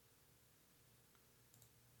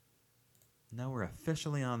Now we're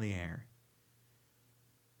officially on the air.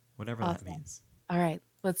 Whatever Awesome. that means. All right,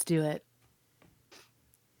 let's do it.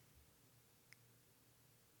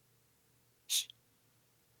 Shh.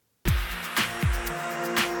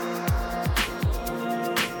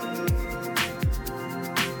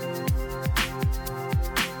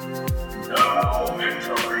 Now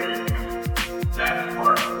entering that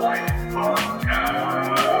Life Podcast.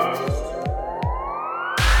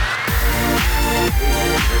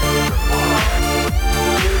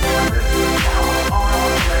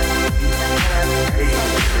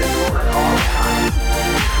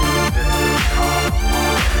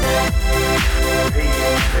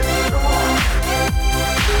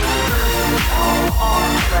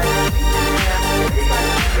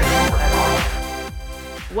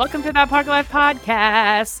 Welcome to that Park Life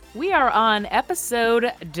Podcast. We are on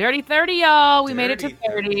episode Dirty 30, y'all. We made it to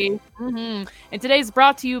 30. And today's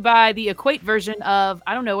brought to you by the Equate version of,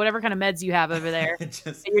 I don't know, whatever kind of meds you have over there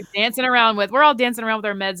that you're dancing around with. We're all dancing around with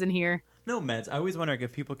our meds in here. No meds. I always wonder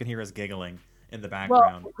if people can hear us giggling in the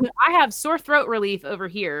background. Well, I have sore throat relief over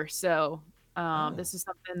here. So this is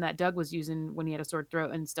something that Doug was using when he had a sore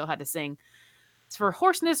throat and still had to sing. It's for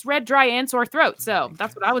hoarseness, red, dry, and sore throat. So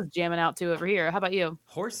that's what I was jamming out to over here. How about you?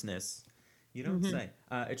 Hoarseness? You don't say.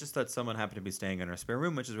 It's just that someone happened to be staying in our spare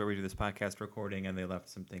room, which is where we do this podcast recording, and they left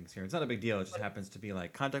some things here. It's not a big deal. It just happens to be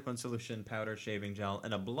like contact lens solution, powder, shaving gel,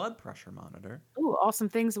 and a blood pressure monitor. Ooh, awesome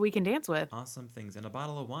things that we can dance with. Awesome things. And a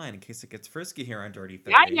bottle of wine in case it gets frisky here on Dirty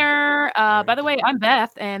 30. By the way, I'm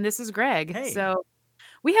Beth, and this is Greg. Hey. So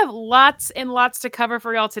we have lots and lots to cover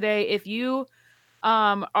for y'all today. If you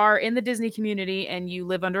are in the Disney community and you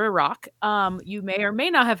live under a rock, you may or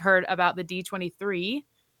may not have heard about the D23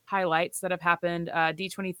 highlights that have happened.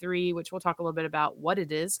 D23, which we'll talk a little bit about what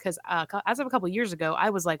it is, because as of a couple of years ago,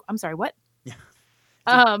 I was like, I'm sorry, what? Yeah.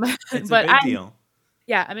 It's a big deal.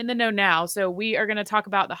 Yeah, I'm in the know now. So we are going to talk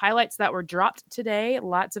about the highlights that were dropped today.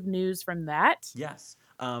 Lots of news from that. Yes.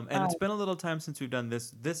 And it's been a little time since we've done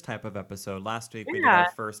this type of episode. Last week we did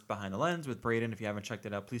our first Behind the Lens with Braden. If you haven't checked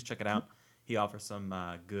it out, please check it out. He offers some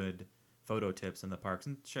good photo tips in the parks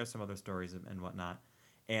and shares some other stories and whatnot.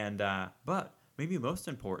 And but maybe most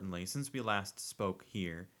importantly, since we last spoke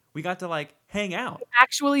here, we got to hang out. We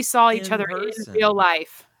actually saw each other in real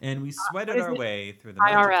life. And we sweated our way through the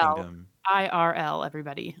Magic Kingdom. IRL,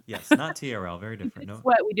 everybody. Yes, not TRL. Very different.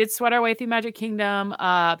 We did sweat our way through Magic Kingdom.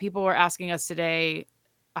 People were asking us today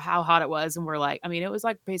how hot it was, and we're like, I mean, it was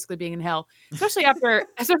like basically being in hell, especially after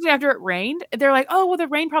it rained. They're like, oh well, the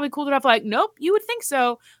rain probably cooled it off. Like, nope, you would think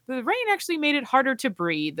so, but the rain actually made it harder to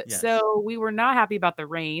breathe. Yes. So we were not happy about the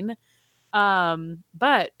rain,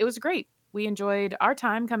 but it was great. We enjoyed our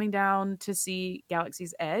time coming down to see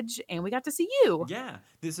Galaxy's Edge, and we got to see you. Yeah,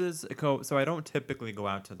 this is so I don't typically go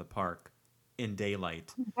out to the park in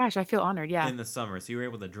daylight. Oh my gosh, I feel honored. Yeah. In the summer, so you were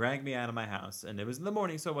able to drag me out of my house, and it was in the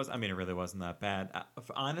morning, so it was. I mean, it really wasn't that bad.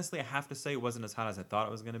 Honestly, I have to say, it wasn't as hot as I thought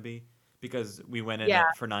it was going to be, because we went in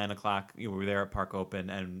for 9 o'clock. We were there at Park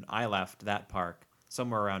Open, and I left that park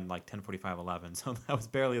somewhere around 10:45, 11. So I was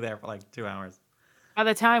barely there for 2 hours. By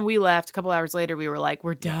the time we left, a couple hours later, we were like,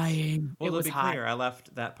 we're dying. Well, it was to be hot. clear, I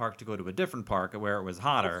left that park to go to a different park where it was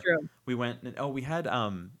hotter. That's true. We went, and we had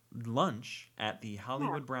lunch at the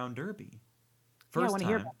Hollywood Brown Derby. First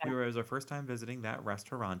time. It was our first time visiting that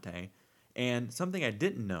restaurante. And something I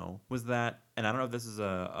didn't know was that, and I don't know if this is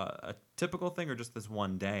a typical thing or just this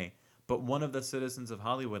one day, but one of the citizens of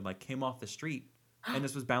Hollywood came off the street and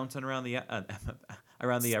just was bouncing around the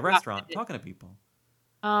restaurant talking to people.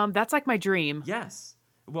 That's like my dream. Yes.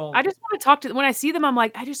 Well, I just want to talk to them. When I see them, I'm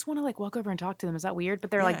like, I just want to walk over and talk to them. Is that weird?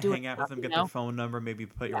 But they're doing hang out with them, get their phone number, maybe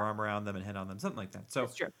put your arm around them and hit on them, something like that. So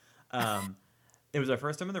that's true. It was our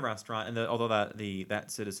first time in the restaurant, and although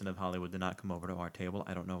that citizen of Hollywood did not come over to our table,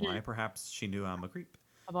 I don't know why. Perhaps she knew I'm a creep.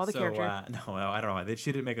 Of all the characters. No, I don't know why.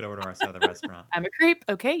 She didn't make it over to our side of the restaurant. I'm a creep.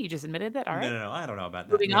 Okay, you just admitted that. All right. No, I don't know about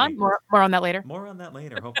that. Moving on. More on that later. More on that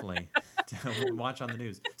later, hopefully. Watch on the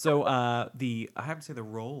news. So I have to say the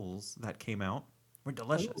rolls that came out were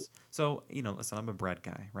delicious. Ooh. So, listen, I'm a bread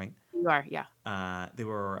guy, right? You are, yeah. They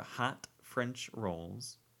were hot French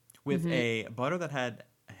rolls with a butter that had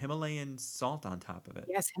Himalayan salt on top of it.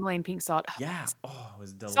 Yes, Himalayan pink salt. Yeah. Oh, it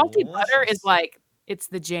was delicious. Salty butter is it's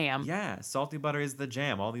the jam. Yeah, salty butter is the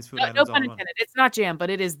jam. All these food no, items. No pun intended. It's not jam, but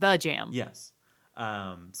it is the jam. Yes.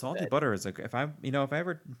 Salty butter is if I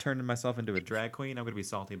ever turned myself into a drag queen, I'm going to be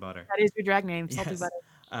salty butter. That is your drag name, salty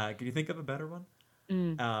butter. Can you think of a better one?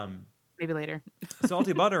 Maybe later.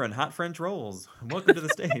 Salty butter and hot French rolls. Welcome to the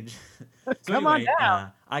stage. Come on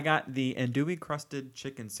down. I got the andouille crusted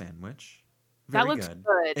chicken sandwich. That looks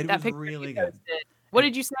good. It was really good. What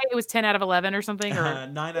did you say? It was 10 out of 11 or something? Or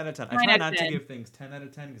 9 out of 10. I 9 try out of not to 10. give things 10 out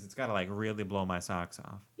of 10 because it's got to like really blow my socks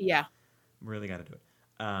off. Yeah. Really got to do it.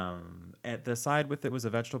 At the side with it was a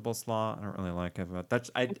vegetable slaw. I don't really like it, but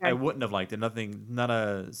I wouldn't have liked it. Not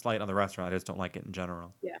a slight on the restaurant. I just don't like it in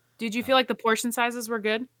general. Yeah. Did you feel like the portion sizes were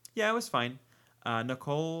good? Yeah, it was fine.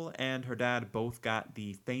 Nicole and her dad both got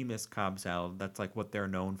the famous Cobb salad. That's like what they're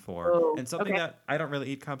known for. Oh, And something that I don't really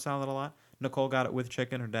eat Cobb salad a lot. Nicole got it with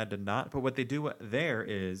chicken. Her dad did not. But what they do there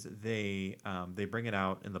is they bring it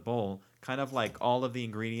out in the bowl, kind of like all of the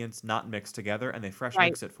ingredients not mixed together, and they fresh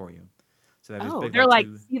mix it for you. So that was big. They're like,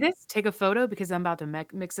 see this? Take a photo because I'm about to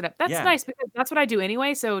mix it up. That's nice because that's what I do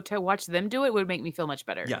anyway. So to watch them do it would make me feel much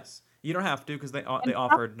better. Yes. You don't have to because they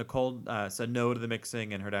offered. Nicole said no to the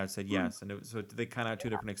mixing, and her dad said yes, and so they kind of had two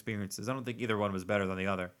different experiences. I don't think either one was better than the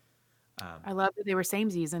other. I love that they were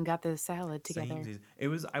samesies and got the salad together. Samesies. It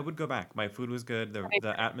was. I would go back. My food was good.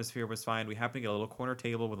 The atmosphere was fine. We happened to get a little corner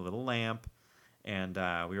table with a little lamp, and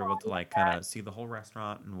we were able to like kind of see the whole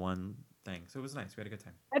restaurant in one thing. So it was nice. We had a good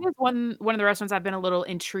time. That is one of the restaurants I've been a little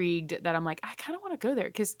intrigued that I'm like, I kind of want to go there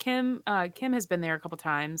because Kim has been there a couple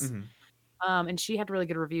times. Mm-hmm. And she had really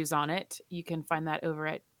good reviews on it. You can find that over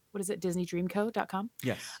at, what is it, DisneyDreamCo.com?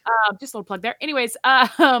 Yes. Just a little plug there. Anyways,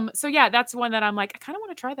 so yeah, that's one that I'm like, I kind of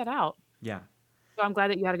want to try that out. Yeah. So I'm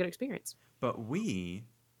glad that you had a good experience. But we,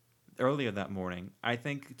 earlier that morning, I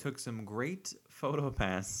think took some great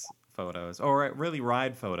PhotoPass photos, or really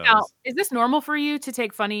ride photos. Now, is this normal for you to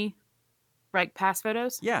take funny, like, pass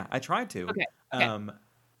photos? Yeah, I tried to. Okay.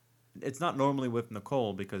 It's not normally with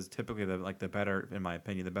Nicole because typically the better, in my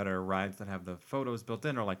opinion, the better rides that have the photos built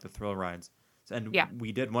in are like the thrill rides. And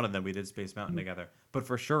we did one of them. We did Space Mountain together. But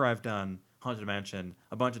for sure, I've done Haunted Mansion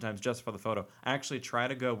a bunch of times just for the photo. I actually try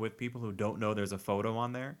to go with people who don't know there's a photo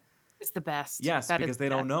on there. It's the best. Yes, because they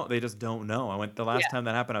don't know. They just don't know. I went the last time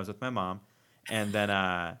that happened. I was with my mom, and then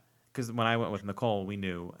because when I went with Nicole, we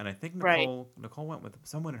knew, and I think Nicole went with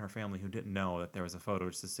someone in her family who didn't know that there was a photo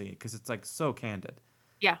just to see because it's like so candid.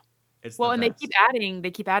 Yeah. It's and they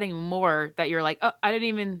keep adding more that you're like, oh, I didn't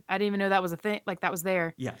even know that was a thing. Like that was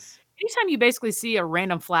there. Yes. Anytime you basically see a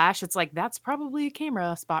random flash, it's like that's probably a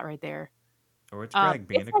camera spot right there. Or it's Greg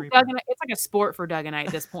being a creeper. It's like a sport for Doug and I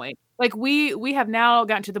at this point. Like we have now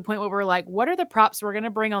gotten to the point where we're like, what are the props we're gonna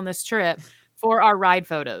bring on this trip for our ride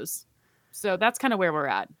photos? So that's kind of where we're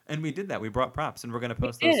at. And we did that. We brought props, and we're gonna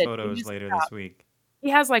post those photos later this week. He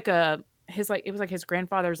has like it was like his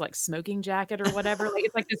grandfather's like smoking jacket or whatever. Like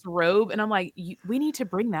it's like this robe, and I'm like, we need to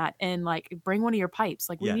bring that and like bring one of your pipes.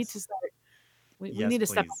 Like we need to start. We need to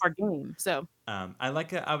step up our game. So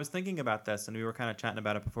I was thinking about this, and we were kind of chatting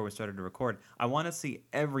about it before we started to record. I want to see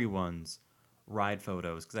everyone's ride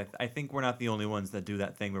photos because I think we're not the only ones that do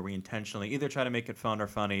that thing where we intentionally either try to make it fun or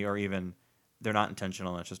funny, or even they're not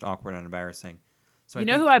intentional and it's just awkward and embarrassing. So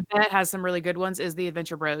who I bet has some really good ones is the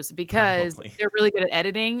Adventure Bros because they're really good at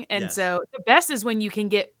editing, and so the best is when you can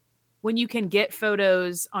get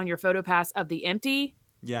photos on your PhotoPass of the empty.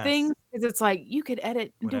 Things because it's like you could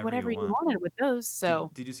edit and do whatever you wanted with those.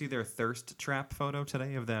 So did you see their thirst trap photo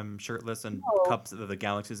today of them shirtless and cups of the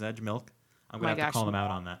Galaxy's Edge milk? I'm gonna have to call them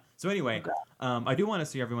out on that. So anyway, I do want to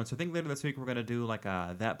see everyone. So I think later this week we're gonna do like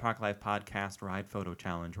a That Park Life podcast ride photo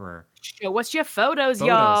challenge where show us your photos,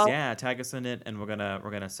 y'all. Yeah, tag us in it, and we're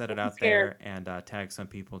gonna set it out there and tag some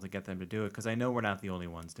people to get them to do it because I know we're not the only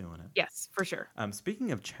ones doing it. Yes, for sure.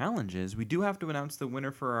 Speaking of challenges, we do have to announce the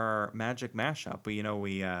winner for our Magic Mashup. But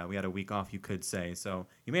we had a week off, you could say, so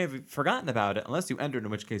you may have forgotten about it unless you entered,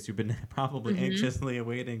 in which case you've been probably anxiously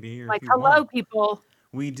awaiting to hear. Like, hello, people.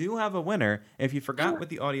 We do have a winner. If you forgot what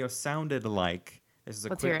the audio sounded like, this is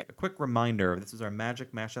a quick reminder. This is our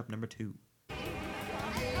Magic Mashup number 2.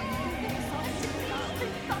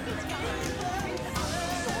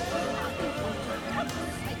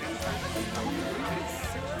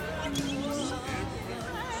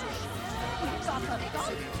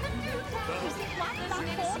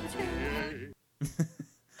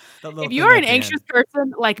 If you're an anxious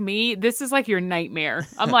person like me, this is like your nightmare.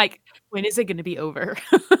 I'm like, when is it going to be over?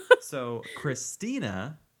 So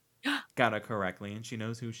Christina got it correctly, and she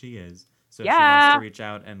knows who she is. So if she wants to reach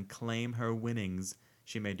out and claim her winnings,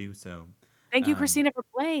 she may do so. Thank you, Christina, for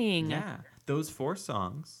playing. Yeah. Those 4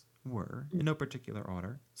 songs were, in no particular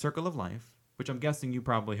order, Circle of Life, which I'm guessing you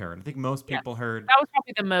probably heard. I think most people heard. That was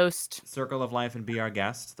probably the most. Circle of Life and Be Our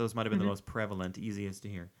Guest. Those might have been the most prevalent, easiest to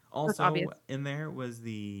hear. Also in there was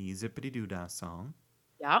the Zippity Doo Dah song.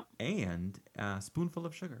 Yeah. And Spoonful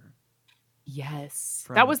of Sugar. Yes.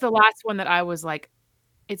 That was the last one that I was like,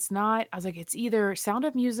 it's not. I was like, it's either Sound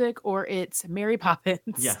of Music or it's Mary Poppins.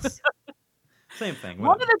 Yes. Same thing.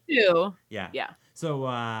 One of the two. Yeah. Yeah. So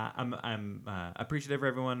I'm appreciative of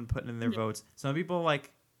everyone putting in their votes. Some people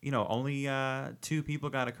only 2 people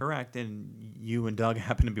got it correct, and you and Doug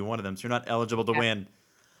happen to be one of them, so you're not eligible to win.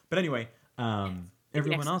 But anyway,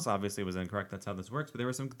 everyone else obviously was incorrect. That's how this works. But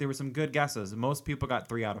there were some good guesses. Most people got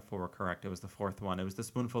 3 out of 4 correct. It was the 4th one. It was the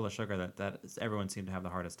spoonful of sugar that everyone seemed to have the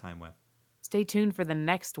hardest time with. Stay tuned for the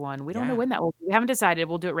next one. We don't know when that will be. We haven't decided.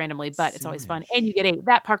 We'll do it randomly, but it's always fun. And you get a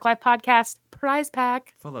That Park Life podcast prize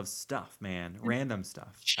pack. Full of stuff, man. Random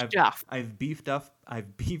stuff. I've beefed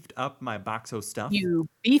up my box of stuff. You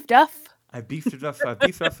beefed up? I've beefed it up. I've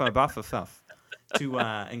beefed up my box of stuff to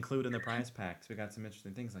include in the prize packs. We got some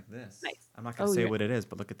interesting things like this. Nice. I'm not going to say what it is,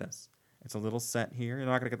 but look at this. It's a little set here. You're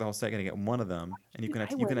not going to get the whole set. You're going to get one of them. And you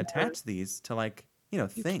can attach these to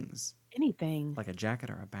things. Anything. Like a jacket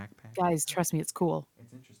or a backpack. Guys, trust me, it's cool.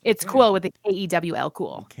 It's interesting. It's cool with the K-E-W-L,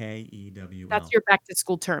 cool. K-E-W-L. That's your back to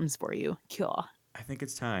school terms for you. Cool. I think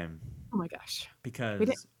it's time. Oh my gosh.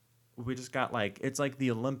 Because we just got it's like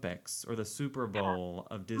the Olympics or the Super Bowl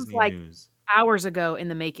of Disney news. Hours ago in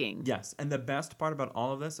the making. Yes. And the best part about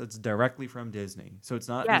all of this, it's directly from Disney. So it's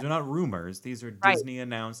not these are not rumors. These are Disney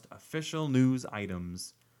announced official news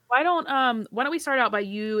items. Why don't we start out by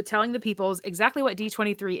you telling the people exactly what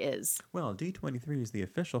D23 is? Well, D23 is the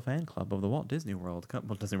official fan club of the Walt Disney World,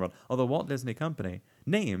 of the Walt Disney Company,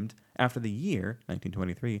 named after the year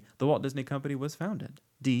 1923 the Walt Disney Company was founded.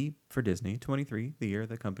 D for Disney, 23, the year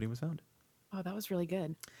the company was founded. Oh, that was really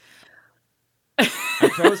good.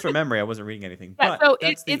 That was from memory. I wasn't reading anything. Yeah, so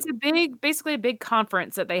it's basically a big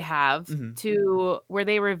conference that they have where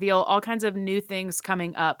they reveal all kinds of new things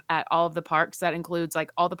coming up at all of the parks. That includes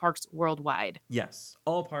all the parks worldwide. Yes,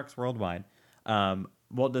 all parks worldwide.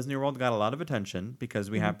 Walt Disney World got a lot of attention because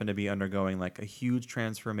we happen to be undergoing a huge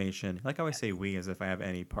transformation. I always say we as if I have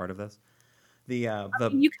any part of this.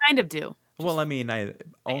 You kind of do. Well,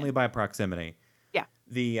 only by proximity. Yeah.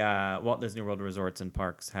 The Walt Disney World resorts and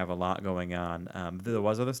parks have a lot going on. There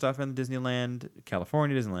was other stuff in Disneyland,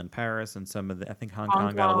 California, Disneyland Paris, and some of the, I think Hong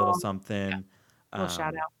Kong got a little something. Yeah. Little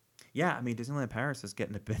shout out. Yeah, Disneyland Paris is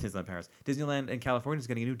getting Disneyland in California is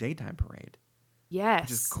getting a new daytime parade. Yes.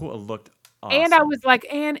 Which is cool. It looked awesome. And I was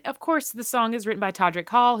and of course the song is written by Todrick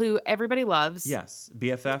Hall, who everybody loves. Yes.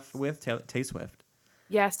 BFF with Tay Swift.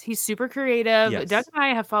 Yes, he's super creative. Yes. Doug and I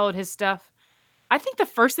have followed his stuff. I think the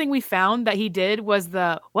first thing we found that he did was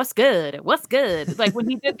the "What's good? What's good?" When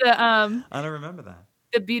he did the I don't remember that.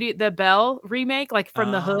 The Belle remake,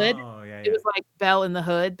 from the Hood. Yeah. It was Belle in the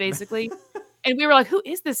Hood, basically. And we were like, "Who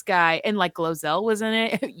is this guy?" And Glozell was in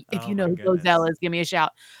it. If you know who Glozell is, give me a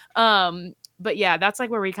shout. But yeah, that's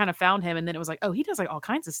where we kind of found him, and then it was oh, he does all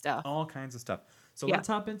kinds of stuff. All kinds of stuff. So let's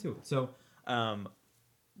hop into it. So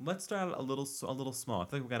let's start a little small. I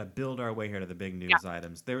think we've got to build our way here to the big news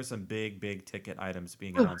items. There were some big ticket items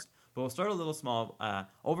being announced. But we'll start a little small.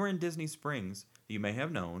 Over in Disney Springs, you may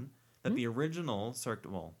have known that the original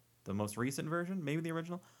the most recent version, maybe the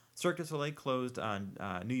original, Cirque du Soleil closed on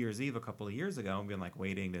New Year's Eve a couple of years ago and been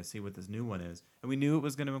waiting to see what this new one is. And we knew it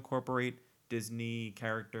was going to incorporate Disney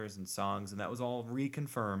characters and songs, and that was all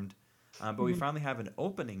reconfirmed. But we finally have an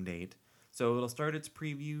opening date. So it'll start its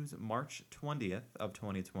previews March 20th of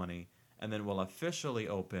 2020, and then will officially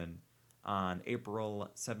open on April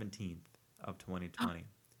 17th of 2020.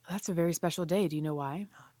 That's a very special day. Do you know why?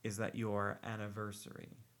 Is that your anniversary?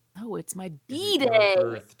 No, it's my B-Day.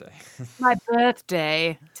 Your birthday. My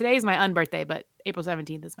birthday. Today is my unbirthday, but April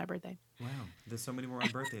 17th is my birthday. Wow. There's so many more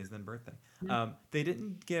birthdays than birthday. They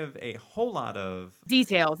didn't give a whole lot of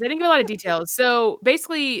details. They didn't give a lot of details. So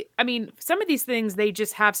basically, some of these things, they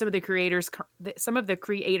just have some of the creators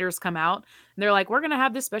come out and they're we're going to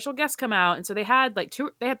have this special guest come out. And so they had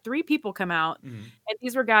 3 people come out, and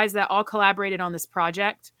these were guys that all collaborated on this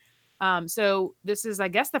project. So this is, I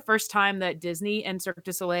guess, the first time that Disney and Cirque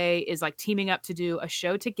du Soleil is teaming up to do a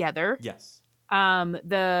show together. Yes.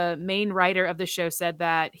 The main writer of the show said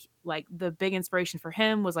that the big inspiration for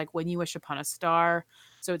him was When You Wish Upon a Star.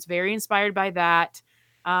 So it's very inspired by that.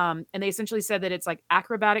 And they essentially said that it's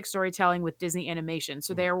acrobatic storytelling with Disney animation.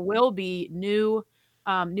 So there will be new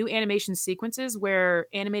animation sequences where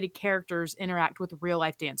animated characters interact with real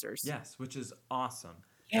life dancers. Yes, which is awesome.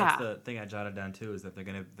 Yeah. That's the thing I jotted down too, is that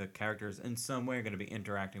the characters in some way are going to be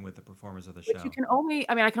interacting with the performers of the show. Which you can only,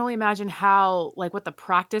 I can only imagine how, what the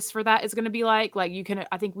practice for that is going to be like. You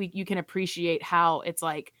can appreciate how it's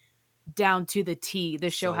down to the T.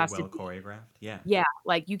 This show has to be choreographed. Yeah. Yeah.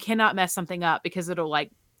 You cannot mess something up because it'll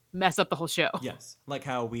mess up the whole show. Yes. Like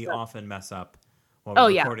how we often mess up while Oh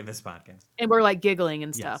we're yeah, recording this podcast. and we're like giggling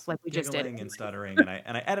and stuff, Yes, like we just did. giggling and stuttering, and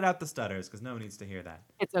I edit out the stutters because no one needs to hear that.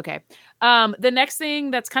 It's okay. The next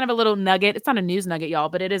thing that's kind of a little nugget. It's not a news nugget, y'all,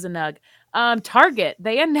 but it is a nug. Target,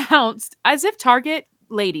 they announced, as if Target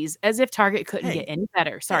couldn't get Hey. any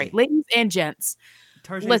better. Sorry, Hey. ladies and gents.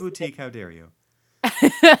 Target Listen. Boutique, how dare you?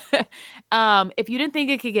 If you didn't think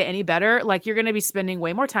it could get any better, like you're going to be spending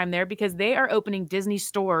way more time there because they are opening Disney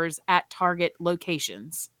stores at Target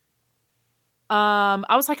locations. I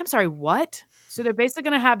was like, I'm sorry, what? So they're basically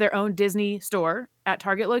going to have their own Disney store at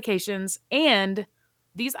Target locations, and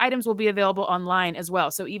these items will be available online as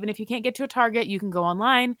well. So even if you can't get to a Target, you can go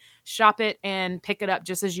online, shop it, and pick it up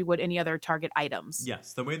just as you would any other Target items.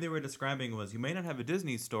 Yes, the way they were describing was you may not have a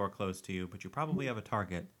Disney store close to you, but you probably have a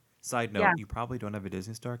Target. Side note, you probably don't have a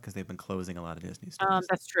Disney store because they've been closing a lot of Disney stores.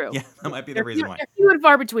 That's true. Yeah, that might be the reason why. They're few and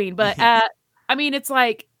far between, but I mean, it's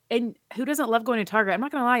like, and who doesn't love going to Target? I'm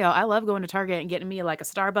not gonna lie, y'all. I love going to Target and getting me like a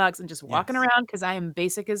Starbucks and just walking around because I am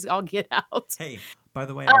basic as all get out. Hey, by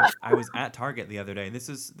the way, I was at Target the other day. This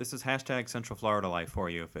is hashtag Central Florida life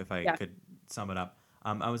for you, if I could sum it up.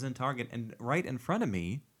 I was in Target, and right in front of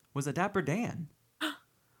me was a Dapper Dan.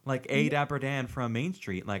 Like a Dapper Dan from Main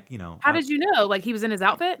Street, like, you know. How did you know? Like he was in his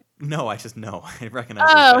outfit? No, I just know. I recognize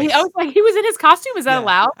his face. I was like, he was in his costume? Is that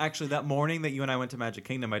allowed? Actually, that morning that you and I went to Magic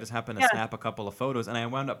Kingdom, I just happened to snap a couple of photos, and I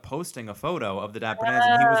wound up posting a photo of the Dapper Dans,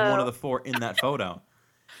 and he was one of the 4 in that photo.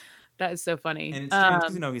 That is so funny. And it's strange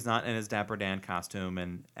because, you know, he's not in his Dapper Dan costume,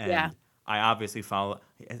 and I obviously follow.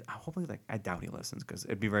 Hopefully, like, I doubt he listens because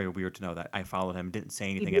it'd be very weird to know that I followed him, didn't say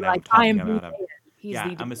anything, and I'm talking about him.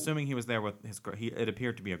 I'm assuming he was there with his. It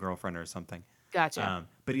appeared to be a girlfriend or something. Gotcha.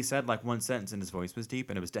 But he said like one sentence, and his voice was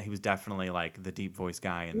deep, and he was definitely like the deep voice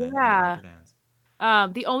guy in the Dapper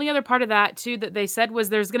Dans. The only other part of that too that they said was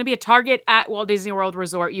there's going to be a Target at Walt Disney World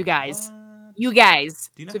Resort. You guys. What? You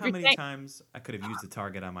guys. Do you know how many times I could have used the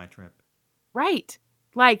Target on my trip? Right.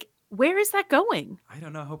 Like, where is that going? I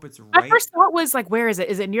don't know. I hope it's right. My first thought was like, where is it?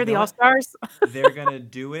 Is it near the All-Stars? They're going to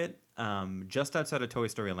do it just outside of Toy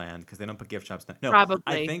Story Land because they don't put gift shops there. No, probably.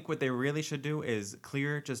 I think what they really should do is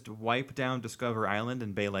just wipe down Discover Island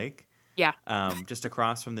and Bay Lake. Yeah. Just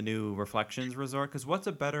across from the new Reflections Resort. Because what's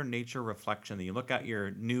a better nature reflection than you look at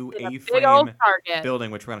your new A-frame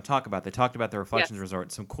building, which we're going to talk about. They talked about the Reflections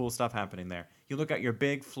Resort. Some cool stuff happening there. You look at your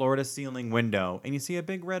big floor to ceiling window and you see a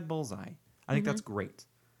big red bullseye. I think that's great.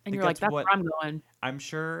 And you're like, that's where I'm going. I'm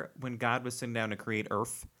sure when God was sitting down to create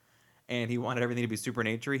Earth and he wanted everything to be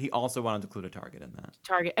super-natury, he also wanted to include a Target in that.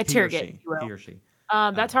 A Target, he or she.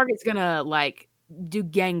 That Target's going to like do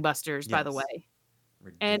gangbusters, by the way.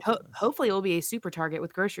 And hopefully it will be a super Target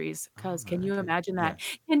with groceries. Because can you imagine that?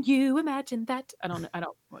 Yeah. Can you imagine that? I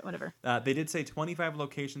don't. Whatever. They did say 25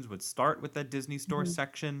 locations would start with that Disney store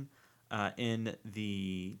section in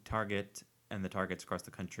the Target and the Targets across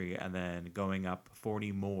the country, and then going up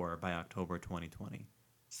 40 more by October 2020.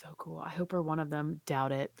 So cool. I hope we're one of them.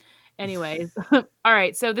 Doubt it. Anyways. All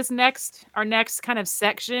right. So our next kind of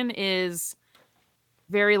section is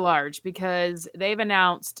very large because they've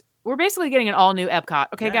announced we're basically getting an all new Epcot.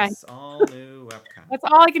 Okay, guys? All new Epcot. That's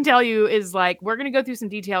all I can tell you is like, we're going to go through some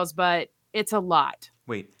details, but it's a lot.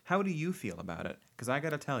 Wait, how do you feel about it? Because I got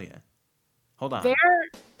to tell you. Hold on.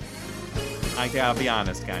 I gotta be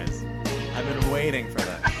honest, guys. I've been waiting for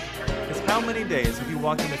this. Because how many days have you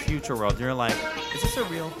walked in the future world and you're like, is this a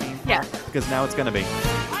real theme park? Yeah. Because now it's going to be.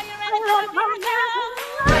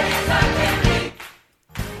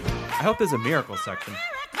 I hope there's a miracle section.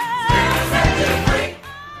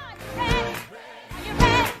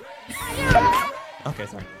 Okay,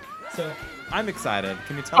 sorry. So, I'm excited.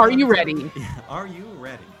 Can you tell me? Are you ready? Yeah. Are you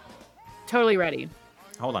ready? Totally ready.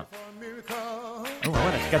 Hold on. Oh, I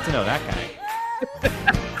want to get to know that guy.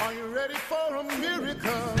 Are you ready for a miracle?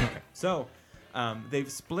 Okay. So, they've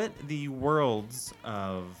split the worlds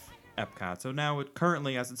of Epcot. So now,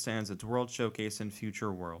 currently, as it stands, it's World Showcase and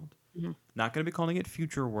Future World. Mm-hmm. Not going to be calling it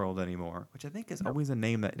Future World anymore, which I think is always a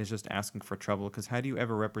name that is just asking for trouble, because how do you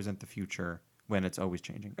ever represent the future when it's always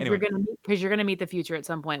changing? Anyway. Because you're going to meet the future at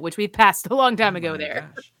some point, which we passed a long time ago there.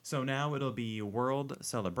 Gosh. So now it'll be World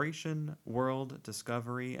Celebration, World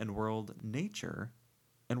Discovery, and World Nature,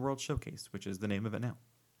 and World Showcase, which is the name of it now.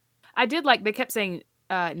 I did like, they kept saying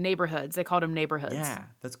neighborhoods. They called them neighborhoods. Yeah,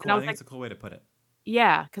 that's cool. I think it's a cool way to put it.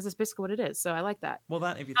 Yeah, because it's basically what it is. So I like that. Well,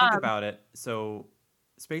 if you think about it, so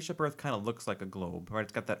Spaceship Earth kind of looks like a globe, right?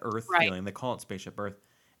 It's got that Earth feeling. They call it Spaceship Earth.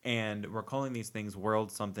 And we're calling these things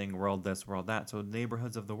world something, world this, world that. So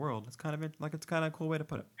neighborhoods of the world. It's kind of a cool way to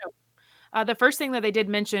put it. The first thing that they did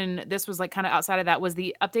mention, this was like kind of outside of that, was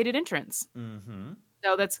the updated entrance. Mm-hmm.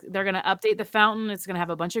 So they're gonna update the fountain. It's gonna have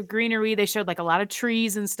a bunch of greenery. They showed like a lot of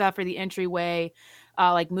trees and stuff for the entryway,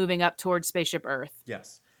 like moving up towards Spaceship Earth.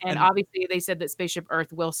 Yes. And obviously they said that Spaceship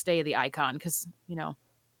Earth will stay the icon because,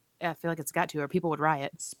 I feel like it's got to, or people would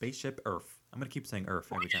riot. Spaceship Earth. I'm going to keep saying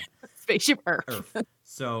Earth every time. Spaceship Earth. Earth.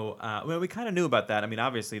 So, well, we kind of knew about that. I mean,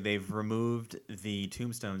 obviously, they've removed the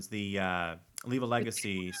tombstones, the Leave a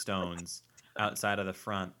Legacy stones outside of the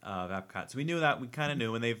front of Epcot. So we knew that. We kind of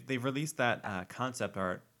knew. And they've released that concept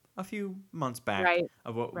art a few months back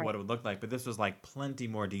of what it would look like. But this was like plenty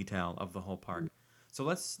more detail of the whole park. So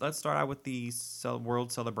let's start out with the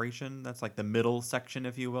World Celebration. That's like the middle section,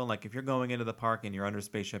 if you will. Like if you're going into the park and you're under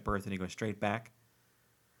Spaceship Earth and you go straight back,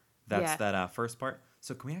 that's that first part.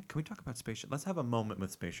 So can we talk about Spaceship? Let's have a moment with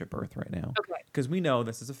Spaceship Earth right now. Okay. Because we know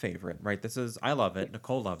this is a favorite, right? I love it.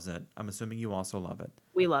 Nicole loves it. I'm assuming you also love it.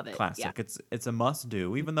 We love it. Classic. Yeah. It's a must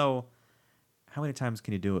do. Even though, how many times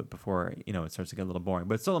can you do it before it starts to get a little boring?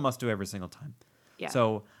 But it's still a must do every single time. Yeah.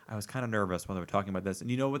 So I was kind of nervous when they were talking about this.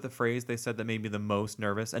 And you know what the phrase they said that made me the most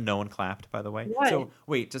nervous? And no one clapped, by the way. What? So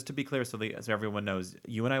wait, just to be clear, so everyone knows,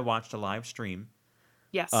 you and I watched a live stream.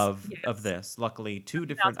 Yes. Of this. Luckily,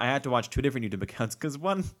 I had to watch 2 different YouTube accounts because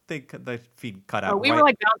one, the feed cut out. Oh, we were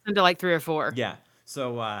like bouncing to like 3 or 4. Yeah.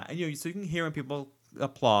 So so you can hear when people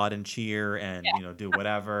applaud and cheer and do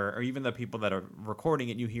whatever, or even the people that are recording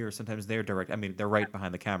it, you hear sometimes they're they're right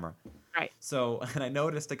behind the camera. Right. So, and I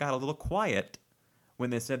noticed it got a little quiet when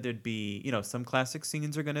they said there'd be, some classic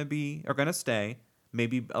scenes are gonna stay,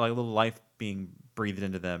 maybe like a little life being breathed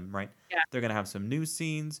into them, right? Yeah. They're gonna have some new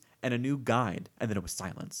scenes and a new guide, and then it was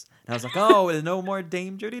silence. And I was like, oh, there's no more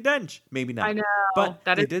Dame Judi Dench. Maybe not. I know. But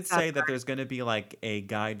they did say that there's gonna be like a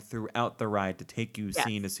guide throughout the ride to take you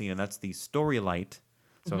scene to scene, and that's the story light.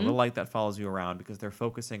 So a little light that follows you around because they're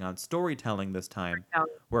focusing on storytelling this time,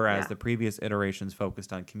 whereas the previous iterations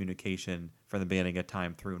focused on communication from the beginning of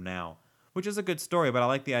time through now. Which is a good story, but I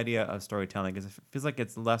like the idea of storytelling because it feels like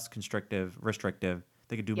it's less restrictive.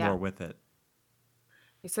 They could do more with it.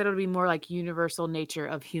 They said it would be more like universal nature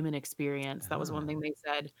of human experience. That was one thing they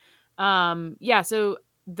said. So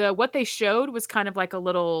what they showed was kind of like a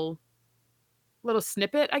little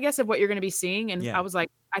snippet, I guess, of what you're going to be seeing. And I was like,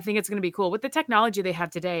 I think it's going to be cool. With the technology they have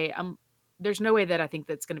today, there's no way that I think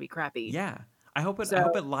that's going to be crappy. Yeah. I hope it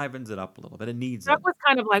livens it up a little bit. It needs that it. was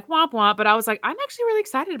kind of like womp womp, but I was like, I'm actually really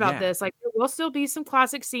excited about this. Like, there will still be some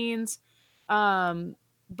classic scenes.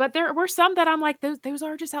 But there were some that I'm like, those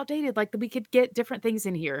are just outdated. Like, we could get different things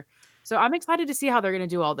in here. So I'm excited to see how they're going to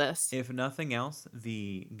do all this. If nothing else,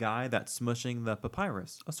 the guy that's smushing the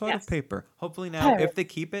papyrus, a sort of paper. Hopefully now, if they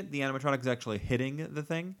keep it, the animatronic is actually hitting the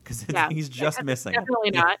thing because he's just missing.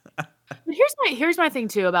 Definitely not. But here's my thing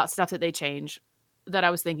too about stuff that they change that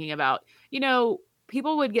I was thinking about.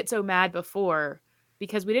 People would get so mad before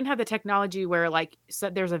because we didn't have the technology where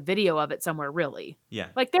there's a video of it somewhere really. Yeah.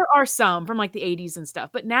 Like there are some from like the 80s and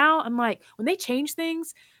stuff. But now I'm like, when they change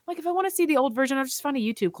things, like if I want to see the old version, I'll just find a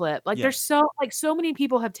YouTube clip. Like there's so many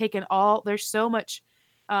people have taken there's so much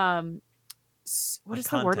what is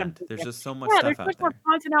the word? There's just so much stuff there's out much there. more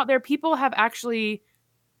content out there. People have actually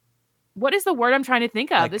what is the word I'm trying to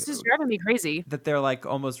think of? This is driving me crazy. That they're like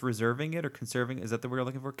almost reserving it or conserving. Is that the word you're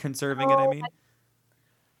looking for? Conserving it, I mean?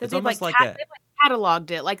 It's almost like they've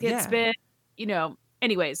cataloged it. Like it's been,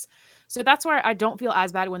 anyways. So that's where I don't feel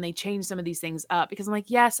as bad when they change some of these things up because I'm like,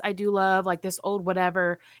 yes, I do love like this old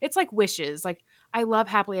whatever. It's like Wishes. Like I love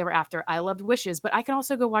Happily Ever After. I loved Wishes, but I can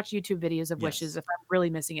also go watch YouTube videos of Wishes if I'm really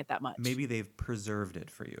missing it that much. Maybe they've preserved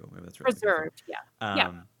it for you. Maybe that's preserved.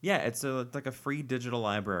 Yeah. It's like a free digital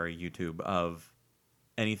library YouTube of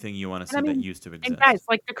anything you want to see that used to exist. And guys,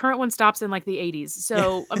 like the current one stops in like the 80s.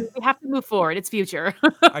 So we have to move forward. It's future.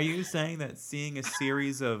 Are you saying that seeing a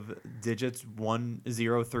series of digits 10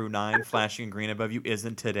 through 9 flashing green above you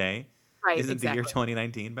isn't today? Right. Isn't the year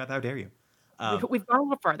 2019? Beth, how dare you? We've gone a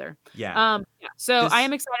little further. Yeah. So I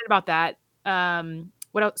am excited about that.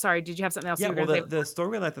 What else? Sorry, did you have something else? Yeah, the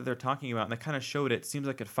storyline that they're talking about, and they kind of showed it, seems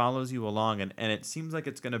like it follows you along, and it seems like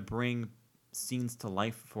it's going to bring scenes to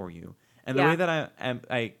life for you. And the way that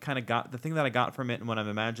I kind of got, the thing that I got from it and when I'm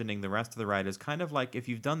imagining the rest of the ride is kind of like if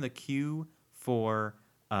you've done the queue for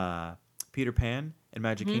Peter Pan in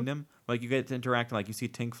Magic Kingdom, like you get to interact and like you see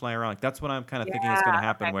Tink fly around. Like that's what I'm kind of thinking is going to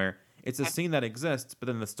happen where it's a scene that exists, but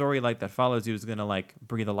then the story light that follows you is going to like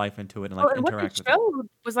breathe a life into it and like interact with it. What they showed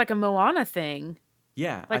was like a Moana thing.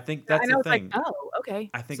 Yeah, like, I think that's the thing. Like, oh,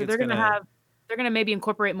 okay. I think so they're going to have... They're going to maybe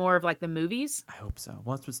incorporate more of like the movies. I hope so.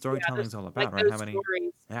 Well, that's what storytelling is all about, right? How many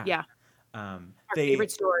stories. Yeah. Our favorite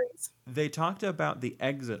stories. They talked about the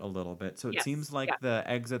exit a little bit, so it seems like the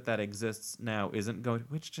exit that exists now isn't going,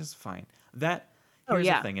 which is fine. That Oh Here's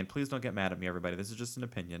the yeah. thing, and please don't get mad at me, everybody. This is just an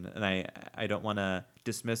opinion, and I don't want to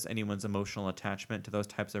dismiss anyone's emotional attachment to those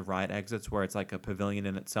types of ride exits where it's like a pavilion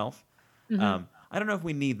in itself. Hmm. I don't know if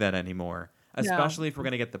we need that anymore, No. especially if we're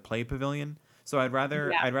going to get the play pavilion. So Yeah.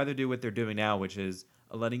 I'd rather do what they're doing now, which is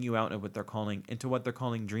letting you out at what they're calling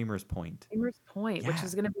Dreamer's Point. Dreamer's Point, which Yeah.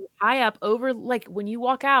 is going to be high up over, like when you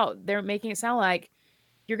walk out, they're making it sound like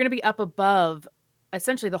you're going to be up above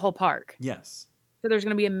essentially the whole park. Yes. So there's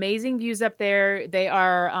going to be amazing views up there.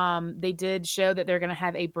 They did show that they're going to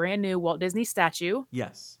have a brand new Walt Disney statue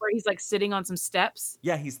Yes. where he's like sitting on some steps.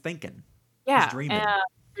 Yeah, he's thinking. He's Yeah. dreaming.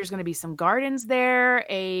 There's going to be some gardens there,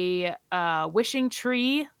 a wishing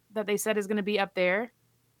tree that they said is going to be up there,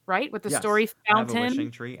 right? With the story I have a fountain.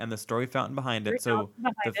 wishing tree and the story fountain behind it. So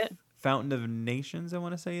the Fountain of Nations, I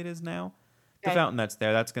want to say it is now. The fountain that's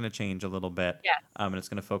there, that's going to change a little bit. Yes. And it's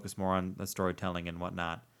going to focus more on the storytelling and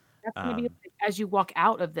whatnot. That's going to be as you walk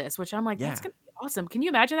out of this, which I'm like, Yeah. that's going to be awesome. Can you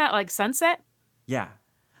imagine that, like sunset? Yeah.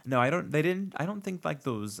 No, I don't think like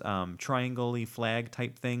those triangle-y flag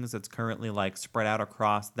type things that's currently like spread out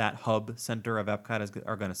across that hub center of Epcot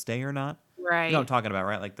are going to stay or not. Right. You know what I'm talking about,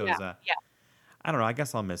 right? Like those, Yeah. I don't know. I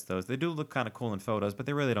guess I'll miss those. They do look kind of cool in photos, but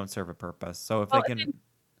they really don't serve a purpose. So if Well, they can...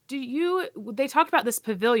 they talked about this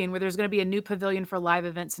pavilion where there's going to be a new pavilion for live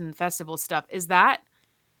events and festival stuff. Is that,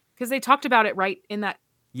 because they talked about it right in that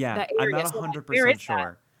Yeah, that I'm area. not So, 100%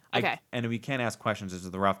 sure. Okay. And we can't ask questions. This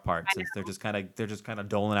is the rough part, since they're just kind of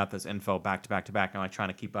doling out this info back to back to back, and I'm like trying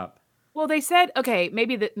to keep up. Well, they said, okay,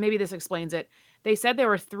 maybe this explains it. They said there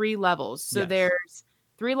were 3 levels. So Yes. there's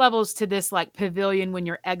 3 levels to this like pavilion when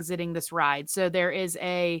you're exiting this ride. So there is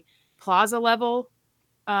a plaza level,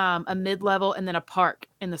 a mid level, and then a park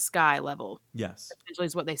in the sky level. Yes. Essentially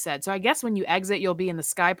is what they said. So I guess when you exit, you'll be in the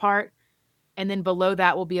sky part, and then below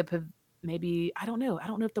that will be maybe, I don't know. I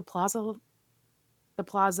don't know if the plaza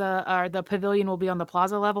or the pavilion will be on the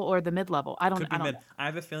plaza level or the mid level. I don't know. I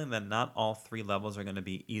have a feeling that not all 3 levels are going to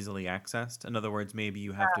be easily accessed. In other words, maybe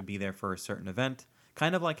you have to be there for a certain event.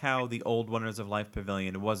 Kind of like how the old Wonders of Life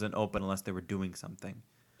pavilion wasn't open unless they were doing something.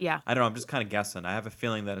 Yeah. I don't know. I'm just kind of guessing. I have a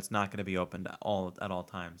feeling that it's not going to be open at all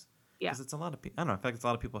times. Yeah. Because it's a lot of people. I don't know. I feel like it's a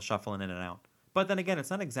lot of people shuffling in and out. But then again, it's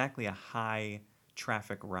not exactly a high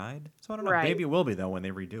traffic ride. So I don't know. Right. Maybe it will be, though, when they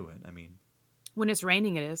redo it. I mean, when it's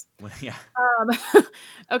raining, it is. yeah.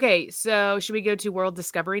 Okay, so should we go to World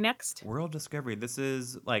Discovery next? World Discovery. This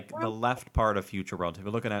is like the left part of Future World. If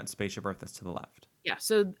you're looking at Spaceship Earth, that's to the left. Yeah,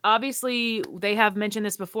 so obviously they have mentioned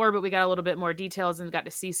this before, but we got a little bit more details and got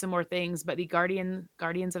to see some more things. But the Guardians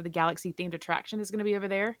of the Galaxy themed attraction is going to be over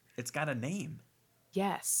there. It's got a name.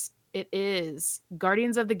 Yes, it is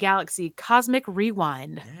Guardians of the Galaxy Cosmic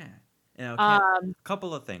Rewind. Yeah. A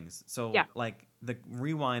couple of things. So, yeah. like the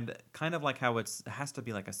rewind, kind of like how it has to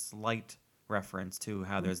be like a slight reference to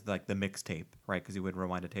how there's like the mixtape, right? Because you would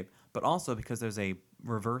rewind a tape, but also because there's a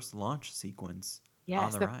reverse launch sequence.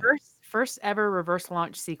 Yes, on the ride, first ever reverse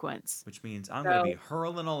launch sequence. which means I'm going to be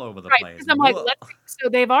hurling all over the right, place. I'm like, so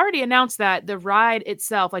they've already announced that the ride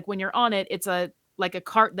itself, like when you're on it, it's like a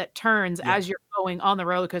cart that turns as you're going on the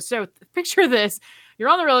roller coaster. So picture this: you're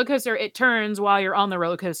on the roller coaster, it turns while you're on the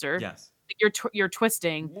roller coaster. Yes. You're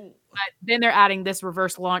twisting, but then they're adding this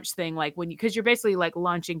reverse launch thing, like because you're basically like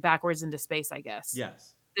launching backwards into space, I guess.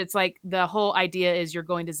 Yes. It's like the whole idea is you're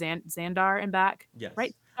going to Xandar and back. Yes.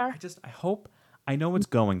 Right. I know it's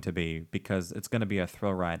going to be because it's going to be a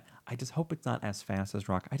thrill ride. I just hope it's not as fast as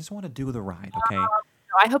Rock. I just want to do the ride, okay?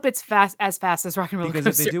 I hope it's as fast as Rock and Roller Coaster.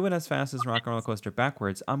 Because if they do it as fast as Rock and Roller Coaster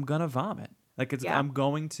backwards, I'm gonna vomit. Like I'm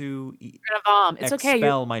going to It's okay.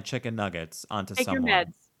 Expel my chicken nuggets onto someone. Your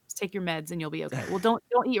meds. Just take your meds and you'll be okay. Well, don't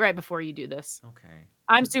eat right before you do this. Okay.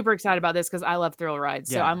 I'm super excited about this because I love thrill rides.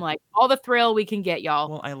 So I'm like, all the thrill we can get, y'all.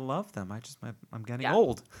 Well, I love them. I'm getting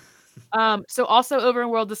old. So also over in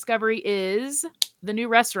World Discovery is the new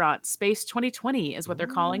restaurant, Space 2020 is what they're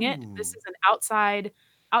calling it. This is an outside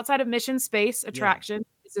of Mission Space attraction.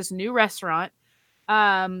 Yeah. It's this new restaurant.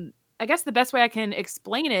 I guess the best way I can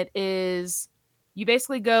explain it is you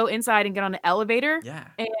basically go inside and get on an elevator. Yeah.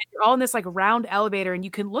 And you're all in this like round elevator, and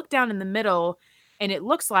you can look down in the middle, and it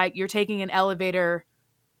looks like you're taking an elevator.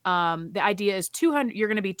 The idea is you're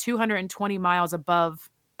going to be 220 miles above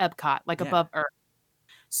Epcot, like above Earth.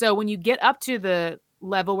 So when you get up to the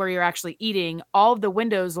level where you're actually eating, all of the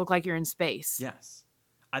windows look like you're in space. Yes.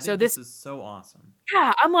 I think this is so awesome.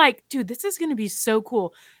 Yeah. I'm like, dude, this is going to be so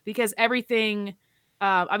cool because everything,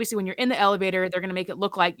 obviously when you're in the elevator, they're going to make it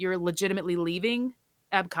look like you're legitimately leaving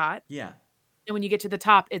Epcot. Yeah. And when you get to the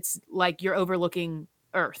top, it's like you're overlooking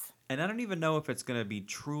Earth. And I don't even know if it's going to be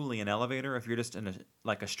truly an elevator, if you're just in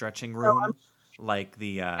a stretching room, like the...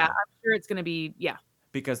 yeah, I'm sure it's going to be,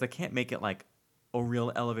 because they can't make it like a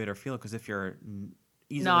real elevator feel, because if you're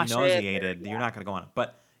easily Nauseous, nauseated, you're not going to go on it.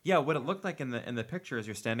 But yeah, what it looked like in the picture is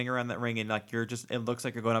you're standing around that ring and like it looks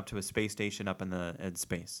like you're going up to a space station up in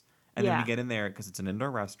space. And then when you get in there, because it's an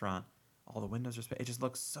indoor restaurant, all the windows are it just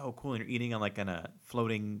looks so cool. And you're eating on like in a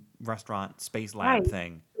floating restaurant space lab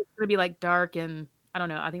thing. It's gonna be like dark and I don't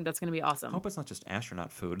know. I think that's gonna be I awesome. hope it's not just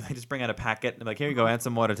astronaut food. They just bring out a packet and like, here you go, add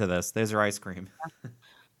some water to this. There's your ice cream.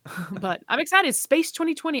 But I'm excited. Space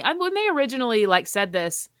 2020. When they originally like said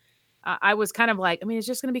this, I was kind of like, I mean, it's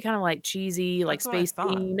just going to be kind of like cheesy, like space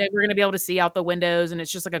theme that we're going to be able to see out the windows, and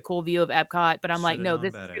it's just like a cool view of Epcot. But I'm like, no,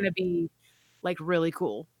 this is going to be like really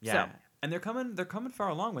cool. Yeah, so. And they're coming far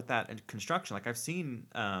along with that in construction. Like I've seen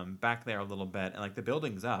back there a little bit, and like the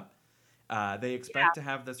building's up. They expect to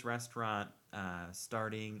have this restaurant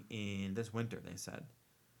starting in this winter. They said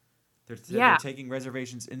they're taking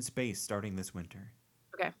reservations in space starting this winter.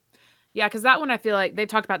 Okay, yeah, because that one I feel like they've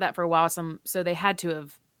talked about that for a while. So they had to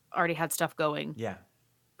have already had stuff going. Yeah.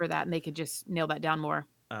 For that, and they could just nail that down more.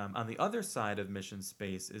 On the other side of Mission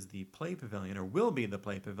Space is the Play Pavilion, or will be the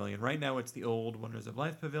Play Pavilion. Right now, it's the old Wonders of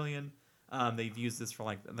Life Pavilion. They've used this for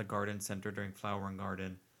like the garden center during Flower and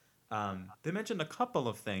Garden. They mentioned a couple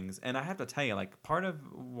of things, and I have to tell you, like part of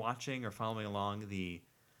watching or following along the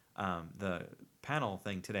panel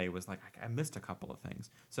thing today was like I missed a couple of things.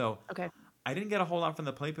 So I didn't get a whole lot from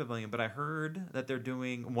the Play Pavilion, but I heard that they're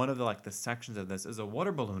doing one of the sections of this is a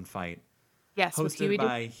water balloon fight. Yes, hosted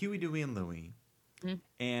by Huey, Dewey, and Louie. Mm-hmm.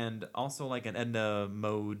 And also like an Edna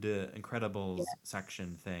Mode Incredibles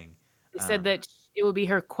section thing. They said that it will be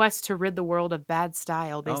her quest to rid the world of bad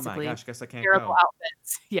style, basically. Oh my gosh, guess I can't terrible go.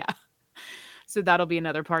 Outfits. Yeah. So that'll be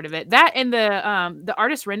another part of it. That and the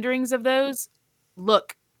artist renderings of those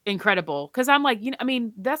look incredible. Because I'm like, I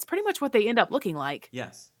mean, that's pretty much what they end up looking like.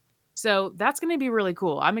 Yes. So that's going to be really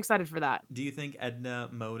cool. I'm excited for that. Do you think Edna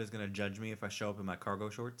Mode is going to judge me if I show up in my cargo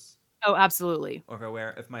shorts? Oh, absolutely.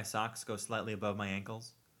 Or if my socks go slightly above my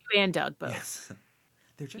ankles? And Doug both. Yes.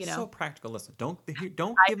 They're just so practical. Listen, don't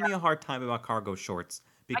give me a hard time about cargo shorts.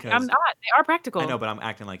 Because I'm not. They are practical. I know, but I'm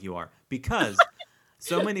acting like you are. Because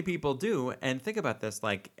so many people do. And think about this.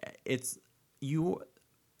 Like, you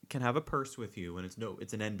can have a purse with you, and it's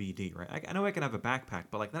an NBD, right? I know I can have a backpack,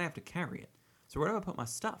 but like then I have to carry it. So where do I put my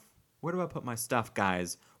stuff? Where do I put my stuff,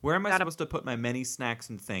 guys? Where am I supposed to put my many snacks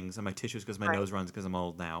and things and my tissues because my nose runs because I'm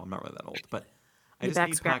old now? I'm not really that old, but I just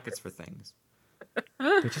need pockets for things.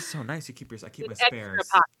 They're just so nice. I keep my spares.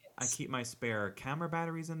 I keep my spare camera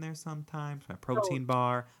batteries in there sometimes, my protein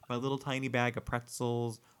bar, my little tiny bag of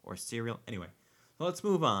pretzels or cereal. Anyway, so let's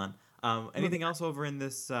move on. Anything else over in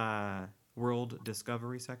this World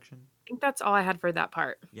Discovery section? I think that's all I had for that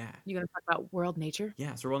part. Yeah. You going to talk about World Nature?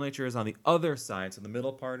 Yeah, so World Nature is on the other side. So the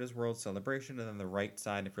middle part is World Celebration, and then the right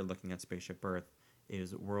side, if you're looking at Spaceship Earth,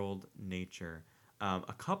 is World Nature.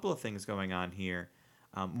 A couple of things going on here.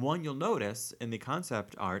 One, you'll notice in the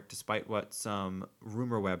concept art, despite what some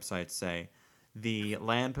rumor websites say, the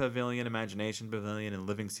Land Pavilion, Imagination Pavilion, and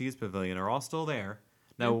Living Seas Pavilion are all still there.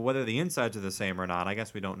 Now, whether the insides are the same or not, I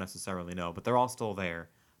guess we don't necessarily know, but they're all still there.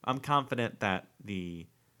 I'm confident that the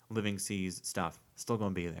Living Seas stuff still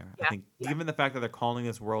going to be there. I think given the fact that they're calling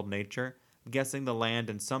this World Nature, I'm guessing the land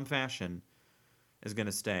in some fashion is going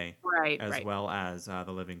to stay, as well as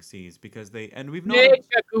the Living Seas, because we've known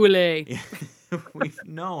we've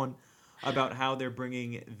known about how they're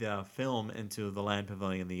bringing the film into the Land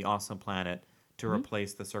Pavilion, the Awesome Planet, to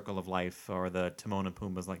replace the Circle of Life or the Timon and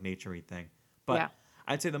Pumbaa's like nature-y thing. But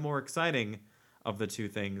I'd say the more exciting of the two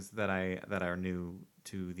things that are new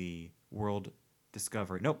to the World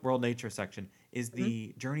Nature section is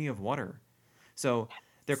the Journey of Water. So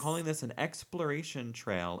they're calling this an exploration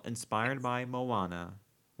trail inspired by Moana,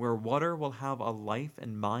 where water will have a life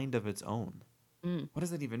and mind of its own. What does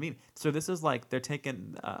that even mean? So this is like they're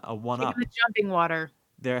taking a one-up. The jumping water.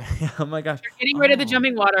 Oh my gosh. They're getting rid of the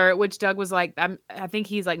jumping water, which Doug was like, I think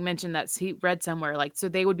he's like mentioned that he read somewhere, like, so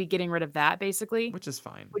they would be getting rid of that basically. Which is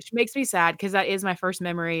fine. Which makes me sad because that is my first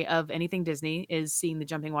memory of anything Disney is seeing the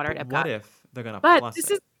jumping water at Epcot. What if they're going to plus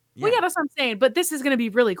this it? Is, well, that's what I'm saying. But this is going to be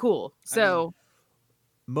really cool. So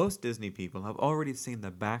most Disney people have already seen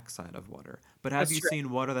the backside of water. But have you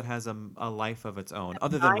seen water that has a life of its own,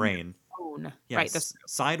 other than rain? Yes. Right.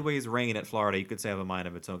 Sideways rain at Florida, you could say have a mind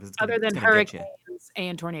of its own. Because other than hurricanes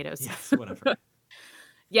and tornadoes. Yes, whatever.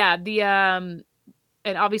 And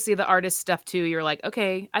obviously the artist stuff too. You're like,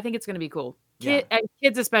 okay, I think it's going to be cool. And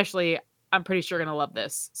kids especially, I'm pretty sure going to love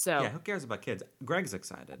this. So who cares about kids? Greg's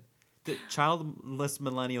excited. The childless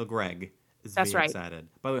millennial Greg is very excited.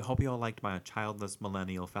 By the way, hope you all liked my childless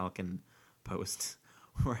millennial Falcon post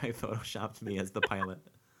where I photoshopped me as the pilot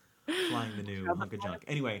flying the new hunk of junk.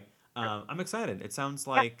 Anyway, I'm excited. It sounds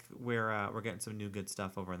like we're getting some new good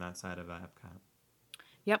stuff over on that side of Epcot.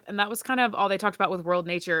 Yep, and that was kind of all they talked about with World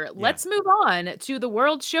Nature. Yeah. Let's move on to the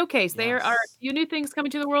World Showcase. There are a Yes. few new things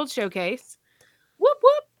coming to the World Showcase. Whoop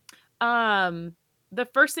whoop. The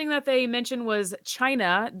first thing that they mentioned was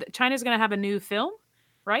China. China's going to have a new film,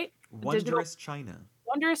 right? Wondrous China.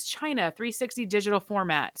 Wondrous China 360 digital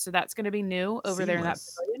format. So that's going to be new over there in that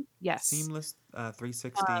Seamless. pavilion. Yes. Seamless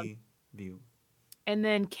 360 view. And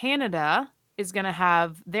then Canada is going to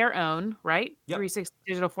have their own, right? Yep. 360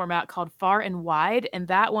 digital format called Far and Wide, and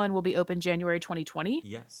that one will be open January 2020.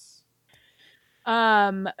 Yes.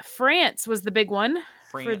 France was the big one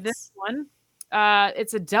for this one.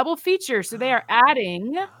 It's a double feature, so they are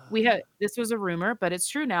adding. This was a rumor, but it's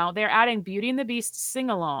true now. They're adding Beauty and the Beast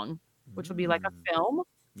sing along, which will be like a film.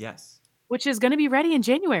 Yes. Which is going to be ready in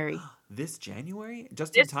January. This January,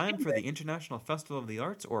 just in time for the International Festival of the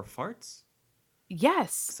Arts, or FARTS.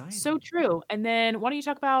 Yes, Exciting. So true. And then why don't you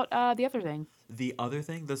talk about the other thing? The other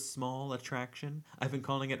thing, the small attraction. I've been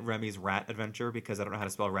calling it Remy's Rat Adventure because I don't know how to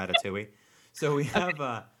spell Ratatouille. So we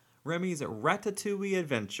have Remy's Ratatouille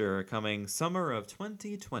Adventure coming summer of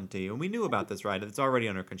 2020. And we knew about this ride. It's already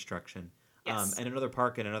under construction. Yes. And another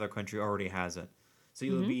park in another country already has it. So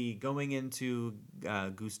you'll be going into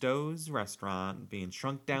Gusteau's restaurant, being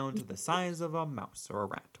shrunk down to the size of a mouse or a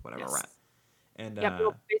rat, whatever rat. And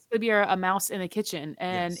you'll basically be a mouse in the kitchen.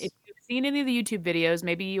 And if you've seen any of the YouTube videos,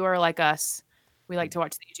 maybe you are like us. We like to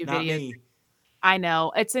watch the YouTube videos. Me. I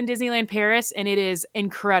know. It's in Disneyland Paris, and it is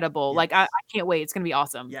incredible. Yes. Like, I can't wait. It's going to be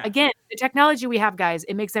awesome. Yeah. Again, the technology we have, guys,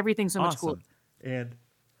 it makes everything so much cooler. And,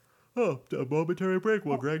 a momentary break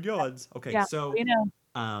while Greg yawns. Okay, so...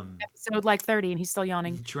 episode like 30 and he's still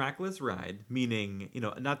yawning. Trackless ride, meaning,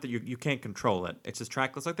 not that you can't control it. It's just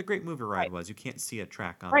trackless, like the Great Movie Ride was. You can't see a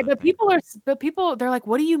track on it. Right, but people they're like,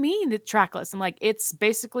 what do you mean it's trackless? I'm like, it's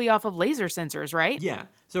basically off of laser sensors, right? Yeah.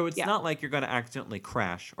 So it's not like you're gonna accidentally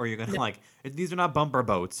crash or you're gonna these are not bumper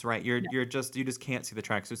boats, right? You just can't see the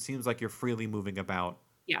track. So it seems like you're freely moving about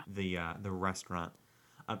the restaurant.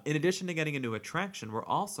 In addition to getting a new attraction, we're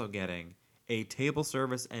also getting a table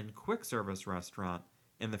service and quick service restaurant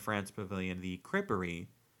in the France Pavilion, the Crêperie.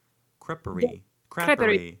 I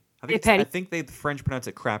think the French pronounce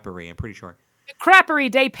it Crêperie. I'm pretty sure.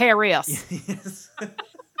 Crêperie de Paris. Yes.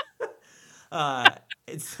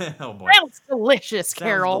 It's oh boy. Sounds delicious,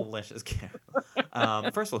 Carol. Delicious,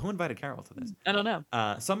 Carol. First of all, who invited Carol to this? I don't know.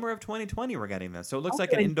 Summer of 2020, we're getting this. So it looks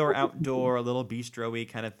like an indoor-outdoor, a little bistro-y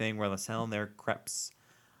kind of thing where they're selling their crepes.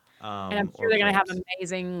 And I'm sure they're going to have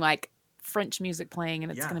amazing, French music playing,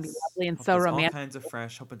 and it's going to be lovely and so romantic. All kinds of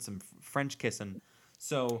fresh, hoping some French kissing.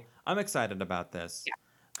 So I'm excited about this.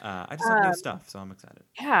 Yeah. I just have new stuff, so I'm excited.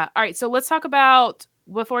 Yeah. All right. So let's talk about,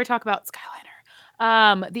 before we talk about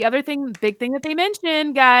Skyliner, the other big thing that they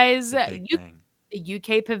mentioned, guys, the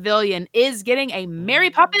UK Pavilion is getting a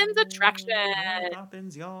Mary Poppins attraction. Mary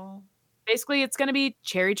Poppins, y'all. Basically, it's going to be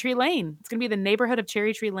Cherry Tree Lane. It's going to be the neighborhood of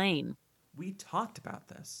Cherry Tree Lane. We talked about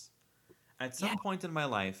this. At some point in my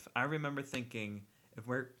life, I remember thinking if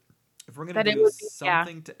we're going to do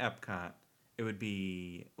something to Epcot, it would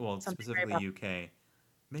be specifically UK.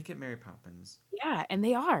 Make it Mary Poppins. Yeah, and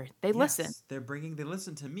they are. They listen. They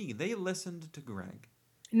listen to me. They listened to Greg.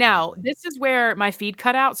 Now, this is where my feed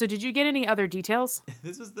cut out. So did you get any other details?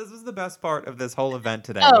 This was the best part of this whole event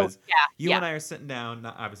today. You and I are sitting down,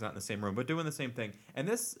 obviously not in the same room, but doing the same thing. And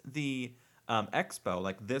the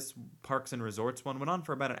expo, this Parks and Resorts one, went on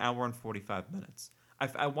for about an hour and 45 minutes.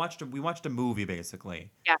 We watched a movie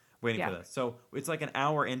basically. Yeah. Waiting for this. So it's like an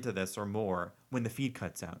hour into this or more when the feed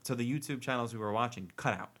cuts out. So the YouTube channels we were watching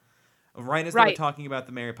cut out. Right as they were talking about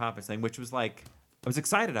the Mary Poppins thing, which was I was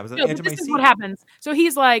excited. I was at the edge of my seat. This is what happens. So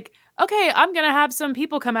he's like, okay, I'm going to have some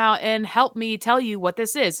people come out and help me tell you what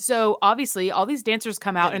this is. So obviously all these dancers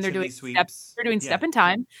come out and they're doing steps. They're doing step in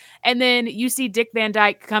time. And then you see Dick Van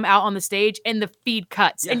Dyke come out on the stage and the feed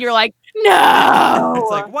cuts. Yes. And you're like, no.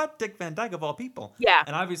 It's like, what? Dick Van Dyke of all people. Yeah.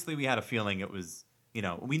 And obviously we had a feeling it was,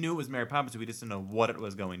 we knew it was Mary Poppins. We just didn't know what it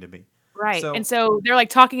was going to be. Right. And so they're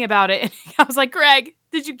talking about it. And I was like, Greg,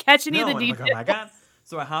 did you catch any of the details? Oh my God.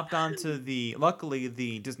 So I hopped on to luckily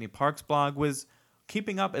the Disney Parks blog was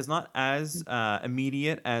keeping up, is not as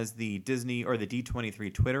immediate as the Disney or the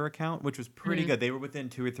D23 Twitter account, which was pretty good. They were within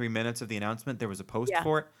 2 or 3 minutes of the announcement. There was a post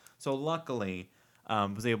for it. So luckily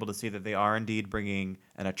was able to see that they are indeed bringing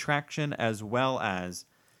an attraction as well as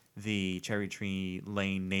the Cherry Tree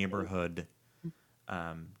Lane neighborhood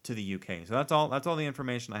to the UK. So that's all the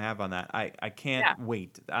information I have on that. I can't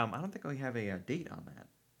wait. I don't think we have a date on that.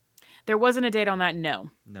 There wasn't a date on that, no.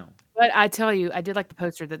 No. But I tell you, I did like the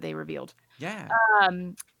poster that they revealed. Yeah.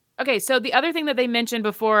 Okay, so the other thing that they mentioned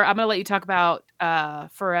before, I'm gonna let you talk about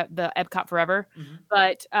for the Epcot Forever,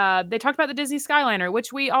 but they talked about the Disney Skyliner,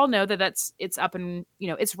 which we all know it's up and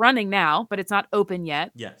it's running now, but it's not open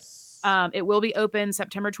yet. Yes. It will be open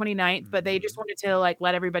September 29th, but they just wanted to like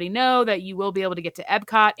let everybody know that you will be able to get to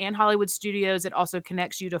Epcot and Hollywood Studios. It also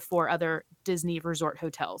connects you to 4 other Disney resort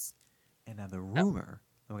hotels. And now the rumor,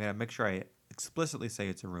 I'm gonna make sure I explicitly say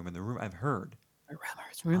it's a rumor. The rumor I've heard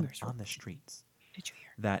Rumors on the streets. Did you hear?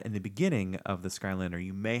 That in the beginning of the Skyliner,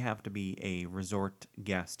 you may have to be a resort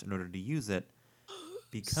guest in order to use it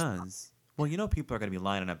because, well, people are going to be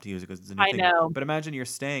lining up to use it because it's a new I thing. know. But imagine you're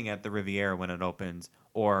staying at the Riviera when it opens,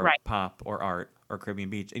 or Right. Pop, or Art, or Caribbean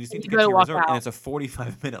Beach, and you need to you get gotta to your walk resort, and out. it's a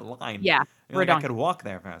 45-minute line. Yeah, You're like, I could walk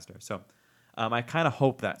there faster. So I kind of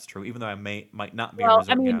hope that's true, even though I might not be a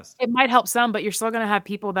resort guest. It might help some, but you're still going to have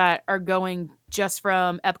people that are going just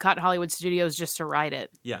from Epcot Hollywood Studios just to ride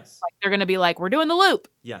it. Yes. Like, they're going to be like, we're doing the loop.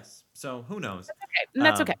 Yes. So who knows? Okay. And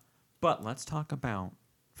that's okay. But let's talk about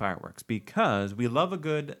fireworks because we love a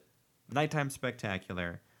good nighttime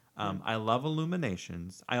spectacular. I love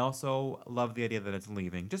illuminations. I also love the idea that it's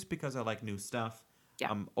leaving just because I like new stuff.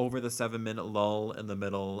 Yeah. Over the 7-minute lull in the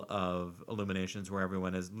middle of illuminations where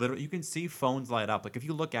everyone is literally, you can see phones light up. Like if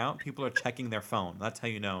you look out, people are checking their phone. That's how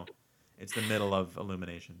you know it's the middle of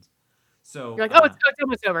illuminations. So you're like, oh, it's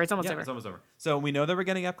almost over. It's almost over. It's almost over. So we know that we're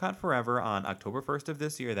getting Epcot Forever on October 1st of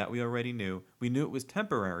this year. That we already knew. We knew it was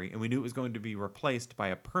temporary, and we knew it was going to be replaced by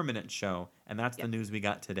a permanent show, and that's the news we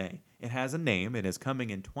got today. It has a name. It is coming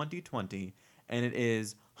in 2020, and it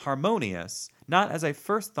is Harmonious. Not as I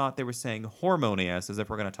first thought they were saying Hormonious, as if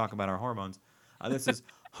we're going to talk about our hormones. This is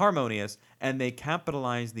Harmonious, and they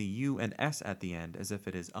capitalize the U and S at the end as if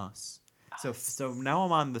it is us. So now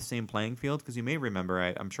I'm on the same playing field because you may remember,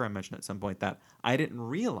 I'm sure I mentioned at some point that I didn't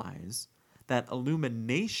realize that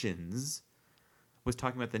Illuminations was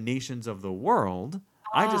talking about the nations of the world.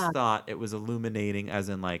 I just thought it was illuminating as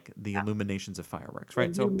in like the illuminations of fireworks,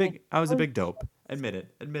 right? So I was a big dope,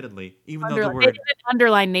 admittedly, even though the word... They didn't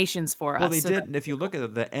underline nations for us. Well, they did, and if you look at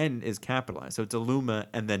it, the N is capitalized, so it's Illuma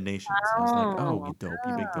and then nations. I was like, oh, you dope,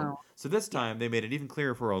 you big dope. So this time, they made it even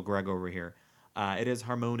clearer for old Greg over here. It is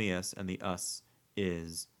Harmonious, and the us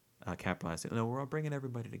is capitalized. No, we're all bringing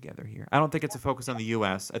everybody together here. I don't think it's a focus on the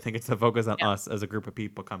U.S. I think it's a focus on us as a group of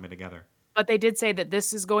people coming together. But they did say that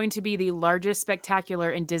this is going to be the largest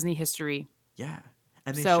spectacular in Disney history. Yeah.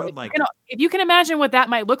 And they showed if you can imagine what that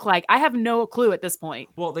might look like, I have no clue at this point.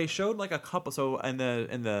 Well, they showed like a couple. So in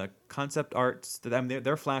the concept arts,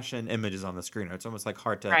 they're flashing images on the screen. It's almost like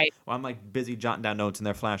hard to. Right. Well, I'm like busy jotting down notes, and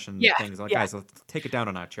they're flashing things. I'm like, guys, let's take it down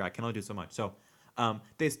a notch here. I can only do so much. So,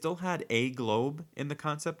 they still had a globe in the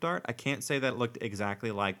concept art. I can't say that it looked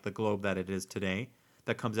exactly like the globe that it is today.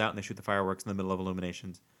 That comes out and they shoot the fireworks in the middle of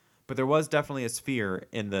Illuminations, but there was definitely a sphere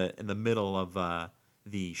in the middle of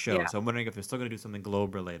the show. Yeah. So I'm wondering if they're still going to do something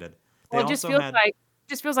globe related. Well, it just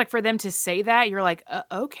feels like for them to say that, you're like,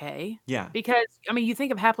 okay. Yeah. Because, I mean, you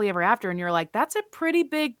think of Happily Ever After and you're like, that's a pretty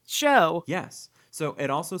big show. Yes. So it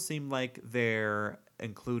also seemed like they're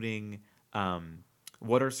including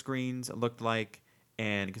water screens, it looked like,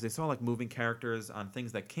 and because they saw like moving characters on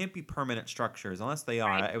things that can't be permanent structures unless they are.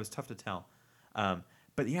 Right. It was tough to tell.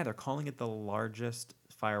 But yeah, they're calling it the largest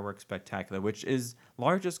fireworks spectacular, which is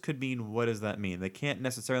largest could mean, what does that mean? They can't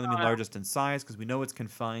necessarily mean largest in size because we know it's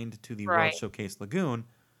confined to the World Showcase Lagoon.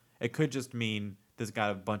 It could just mean there's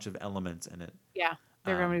got a bunch of elements in it. Yeah,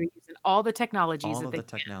 they're going to be using all the technologies. All of the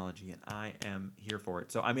technology, and I am here for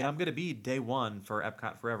it. So, I mean, I'm going to be day one for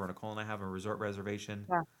Epcot Forever. Nicole and I have a resort reservation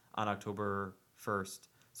on October 1st,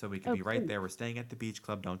 so we can be right there. We're staying at the Beach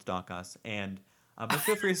Club. Don't stalk us. And but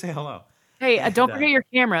feel free to say hello. Hey, don't forget your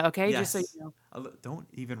camera, okay? Yes. Just so you know. Don't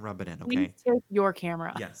even rub it in, okay? Please take your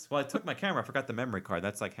camera. Yes. Well, I took my camera. I forgot the memory card.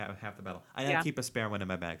 That's like half the battle. I had to keep a spare one in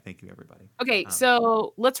my bag. Thank you, everybody. Okay,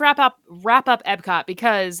 so let's wrap up Epcot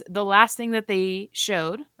because the last thing that they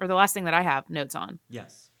showed, or the last thing that I have notes on,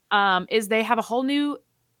 is they have a whole new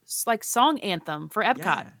like song anthem for Epcot.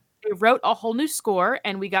 Yeah. They wrote a whole new score,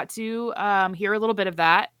 and we got to hear a little bit of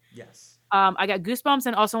that. Yes. I got goosebumps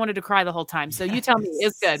and also wanted to cry the whole time. So you tell me, it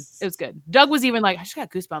was good. It was good. Doug was even like, I just got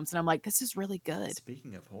goosebumps, and I'm like, this is really good.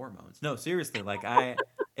 Speaking of hormones, no, seriously, like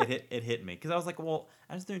it hit me because I was like, well,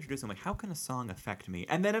 as they're introducing, I'm like, how can a song affect me?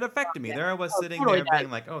 And then it affected me. There I was sitting there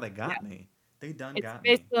being like, oh, they got me. They got me. It's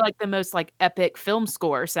basically like the most like epic film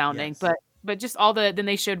score sounding, but just all then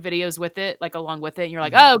they showed videos with it, like along with it, and you're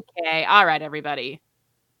like, okay, all right, everybody.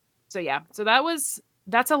 So yeah, so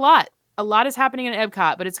that's a lot. A lot is happening in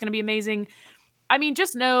Epcot, but it's going to be amazing. I mean,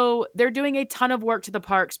 just know they're doing a ton of work to the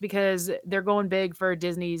parks because they're going big for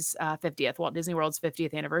Disney's 50th, Walt Disney World's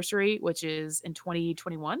 50th anniversary, which is in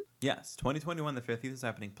 2021. Yes, 2021, the 50th is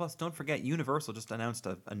happening. Plus, don't forget, Universal just announced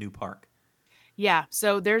a new park. Yeah,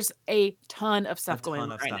 so there's a ton of stuff going on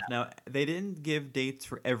right now. Now, they didn't give dates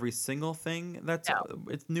for every single thing that's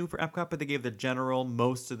it's new for Epcot, but they gave the general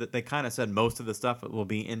most of the. They kind of said most of the stuff will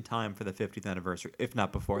be in time for the 50th anniversary, if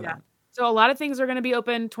not before that. So a lot of things are going to be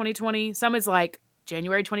open 2020. Some is like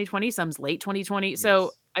January 2020, some's late 2020. Yes.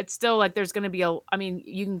 So it's still like there's going to be I mean,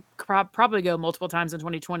 you can probably go multiple times in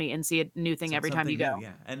 2020 and see a new thing every time you go.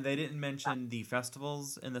 Yeah, and they didn't mention the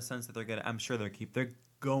festivals in the sense that I'm sure they're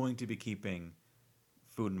going to be keeping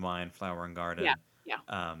Food and Wine, Flower and Garden.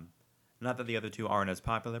 Yeah. Not that the other two aren't as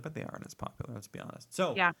popular, but they aren't as popular. Let's be honest.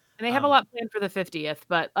 So yeah, and they have a lot planned for the 50th.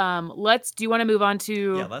 But do you want to move on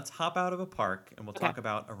to? Yeah, let's hop out of a park and we'll talk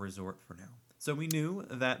about a resort for now. So we knew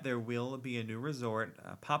that there will be a new resort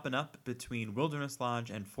popping up between Wilderness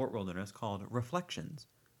Lodge and Fort Wilderness called Reflections,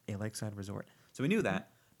 a lakeside resort. So we knew that.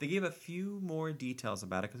 They gave a few more details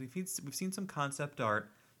about it because we've seen some concept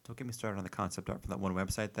art. Don't get me started on the concept art from that one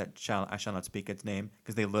website that I shall not speak its name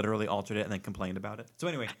because they literally altered it and then complained about it. So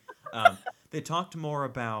anyway, they talked more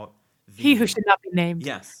about he who should not be named.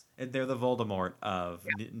 Yes, they're the Voldemort of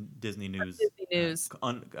Disney News. Disney News.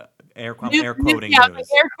 Air quoting news.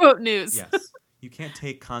 Air quote news. Yes, you can't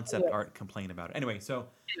take concept art and complain about it. Anyway, so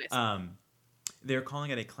they're calling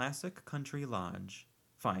it a classic country lodge.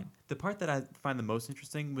 Fine. The part that I find the most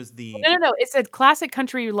interesting was the... No. It said Classic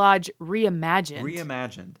Country Lodge Reimagined.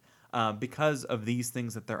 Reimagined. Because of these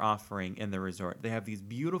things that they're offering in the resort. They have these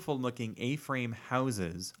beautiful-looking A-frame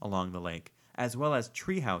houses along the lake, as well as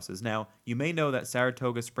tree houses. Now, you may know that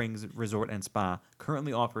Saratoga Springs Resort and Spa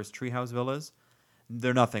currently offers treehouse villas.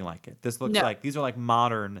 They're nothing like it. This looks like... These are like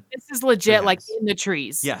modern... This is legit, like in the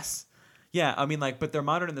trees. Yes. Yeah, I mean, but they're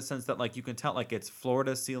modern in the sense that, you can tell, it's floor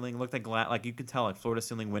to ceiling, look like glass, you can tell, floor to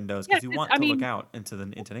ceiling windows, because you want to look out into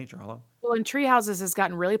nature. Hello. Well, and tree houses has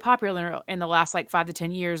gotten really popular in the last 5 to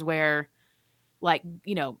 10 years, where,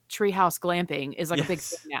 treehouse glamping is a big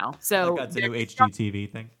thing now. So that's a new HGTV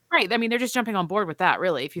thing. Right. I mean, they're just jumping on board with that,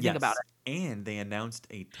 really, if you think about it. And they announced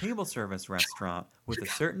a table service restaurant with a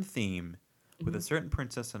certain theme. With a certain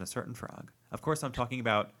princess and a certain frog. Of course, I'm talking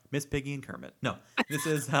about Miss Piggy and Kermit. No, this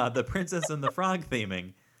is the Princess and the Frog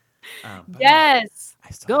theming. Yes.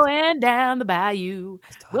 Going down the bayou.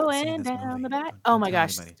 Going down the bayou. Oh my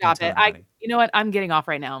gosh, stop it. You know what? I'm getting off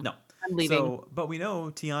right now. No. I'm leaving. So, but we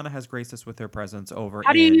know Tiana has graced us with her presence over.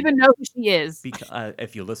 How do you even know who she is? Because,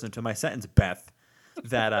 if you listen to my sentence, Beth,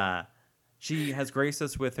 that she has graced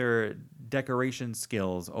us with her decoration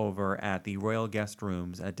skills over at the Royal Guest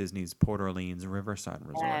Rooms at Disney's Port Orleans Riverside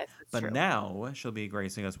Resort. Yes, but now she'll be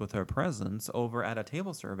gracing us with her presence over at a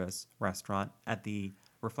table service restaurant at the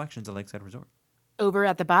Reflections of Lakeside Resort. Over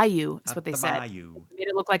at the bayou, is what they said. Bayou. They made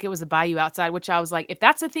it look like it was a bayou outside, which I was like, if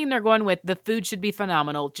that's the theme they're going with, the food should be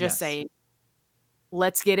phenomenal. Just saying.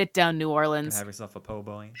 Let's get it done, New Orleans. Have yourself a po'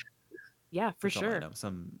 boy. Yeah, for sure.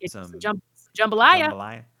 Some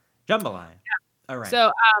jambalaya. Jambalaya. Yeah. All right.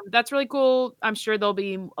 So that's really cool. I'm sure there'll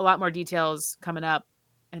be a lot more details coming up.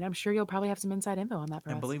 And I'm sure you'll probably have some inside info on that for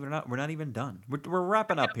us. And believe it or not, we're not even done. We're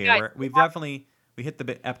wrapping up here. We've definitely... We hit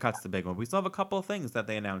Epcot's the big one. We still have a couple of things that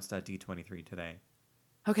they announced at D23 today.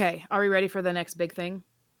 Okay. Are we ready for the next big thing?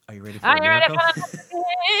 Are you ready for a miracle?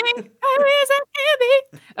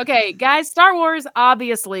 Okay, guys, Star Wars,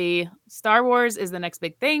 obviously. Star Wars is the next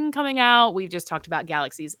big thing coming out. We've just talked about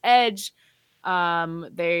Galaxy's Edge. We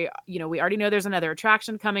already know there's another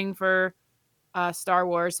attraction coming for Star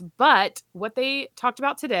Wars. But what they talked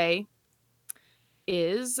about today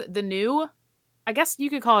is the new, I guess you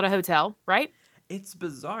could call it a hotel, right? It's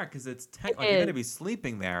bizarre because it's you're going to be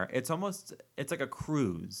sleeping there. It's like a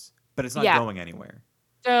cruise, but it's not going anywhere.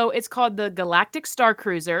 So it's called the Galactic Star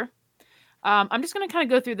Cruiser. I'm just going to kind of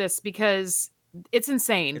go through this because it's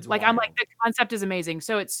insane. I'm like, the concept is amazing.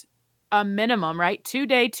 So it's a minimum, right?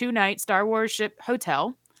 2-day, 2-night Star Wars ship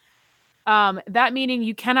hotel. That meaning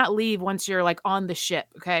you cannot leave once you're on the ship.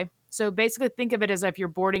 Okay. So basically think of it as if you're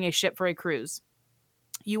boarding a ship for a cruise.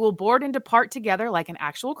 You will board and depart together like an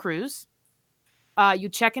actual cruise. You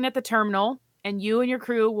check in at the terminal, and you and your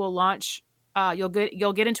crew will launch. You'll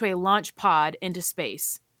get into a launch pod into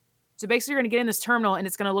space. So basically, you're going to get in this terminal, and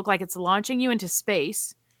it's going to look like it's launching you into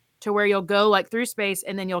space, to where you'll go through space,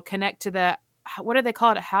 and then you'll connect to the what do they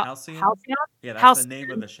call it? Halcyon. Yeah, that's Halcyon. The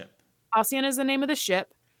name of the ship. Halcyon is the name of the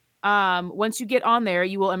ship. Once you get on there,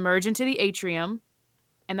 you will emerge into the atrium.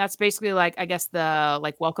 And that's basically I guess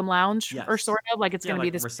the welcome lounge or sort of it's going to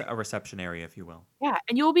be this a reception area, if you will. Yeah.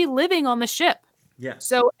 And you will be living on the ship. Yes.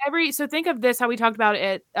 So think of this, how we talked about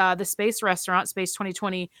it, the Space Restaurant, Space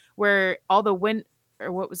 2020, where all the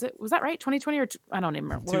or what was it? Was that right? 2020 or I don't even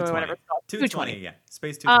remember. 220. Whatever it's called. 220, yeah.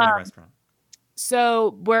 Space 220 restaurant.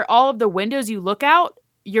 So where all of the windows you look out,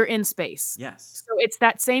 you're in space. Yes. So it's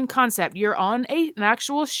that same concept. You're on an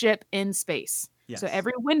actual ship in space. Yes. So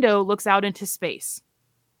every window looks out into space.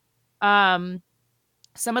 Some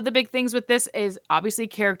of the big things with this is obviously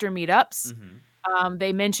character meetups.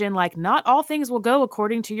 They mention like not all things will go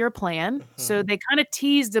according to your plan. So they kind of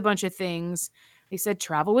teased a bunch of things. They said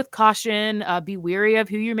travel with caution, be wary of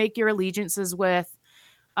who you make your allegiances with.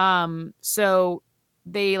 So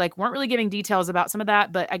they like weren't really giving details about some of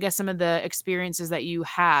that, but I guess some of the experiences that you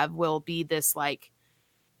have will be this like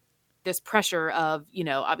this pressure of,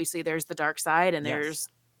 obviously there's the dark side and there's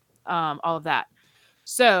all of that.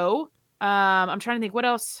 So I'm trying to think, what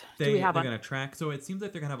else do we have? They're going to track. So it seems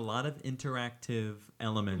like they're going to have a lot of interactive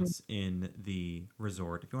elements in the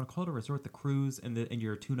resort. If you want to call it a resort, the cruise and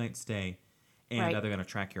your 2-night stay. And they're going to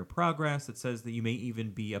track your progress. It says that you may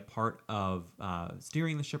even be a part of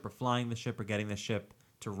steering the ship or flying the ship or getting the ship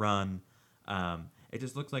to run. It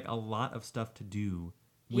just looks like a lot of stuff to do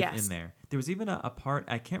within there. There was even a part,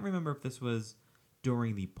 I can't remember if this was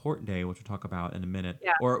during the port day, which we'll talk about in a minute,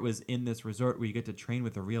 or it was in this resort where you get to train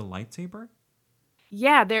with a real lightsaber.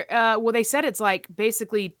 Yeah, they said it's like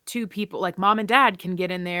basically two people, like mom and dad can get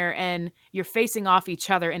in there and you're facing off each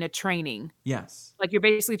other in a training. Yes. Like you're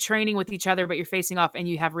basically training with each other, but you're facing off and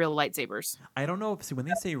you have real lightsabers. I don't know when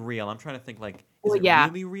they say real, I'm trying to think like, is it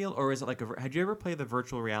really real or is it like had you ever played the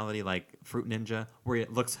virtual reality like Fruit Ninja where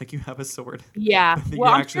it looks like you have a sword? Yeah. But you're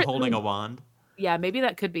actually holding a wand? Yeah, maybe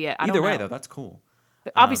that could be it. Either way though, that's cool.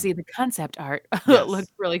 But obviously the concept art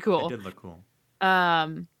looked really cool. It did look cool.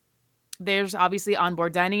 There's obviously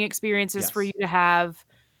onboard dining experiences for you to have,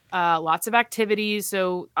 lots of activities.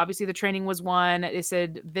 So obviously the training was one. They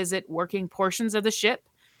said visit working portions of the ship.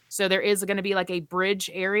 So there is going to be like a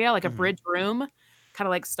bridge area, like a bridge room, kind of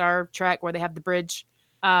like Star Trek where they have the bridge,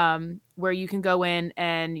 where you can go in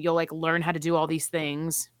and you'll like learn how to do all these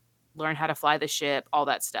things, learn how to fly the ship, all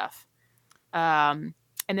that stuff.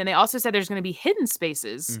 And then they also said there's going to be hidden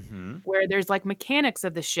spaces where there's like mechanics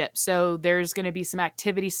of the ship. So there's going to be some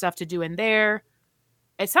activity stuff to do in there.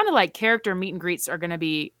 It sounded like character meet and greets are going to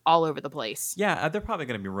be all over the place. Yeah, they're probably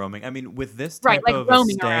going to be roaming. I mean, with this type of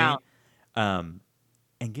roaming stay, around. And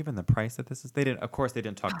given the price that this is, they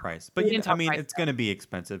didn't talk price. But it's going to be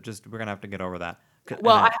expensive. Just we're going to have to get over that.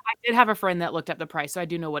 Well, I did have a friend that looked up the price, so I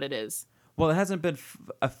do know what it is. Well, it hasn't been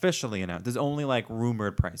officially announced. There's only like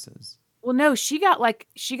rumored prices. Well, no, she got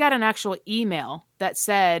an actual email that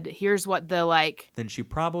said, "Here's what the like." Then she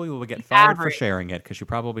probably will get fired for sharing it because she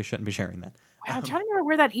probably shouldn't be sharing that. I'm trying to remember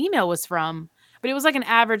where that email was from, but it was like an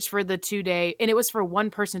average for the 2-day, and it was for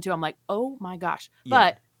one person too. I'm like, oh my gosh!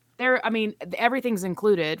 Yeah. But everything's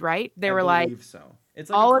included, right? They were like, so.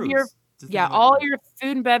 It's like all of your all your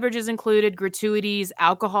food and beverages included, gratuities,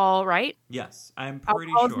 alcohol, right? Yes, I'm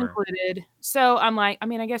pretty sure included. So I'm like,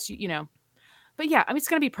 I guess But yeah, it's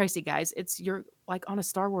going to be pricey, guys. You're like on a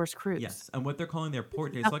Star Wars cruise. Yes, and what they're calling their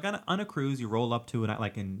port days. So like on a cruise, you roll up to we're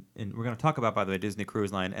going to talk about, by the way, Disney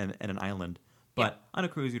Cruise Line and an island. But on a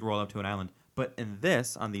cruise, you'd roll up to an island. But in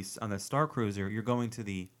this, on the Star Cruiser, you're going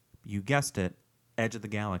to you guessed it, edge of the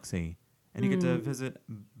galaxy, and you get to visit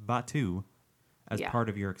Batuu as part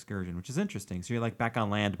of your excursion, which is interesting. So you're like back on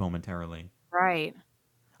land momentarily. Right.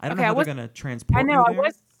 I don't know how they're going to transport you there. I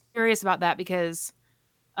was curious about that because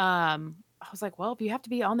I was like, well, if you have to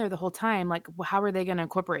be on there the whole time, like, how are they going to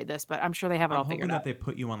incorporate this? But I'm sure they have it all figured out. I'm hoping that they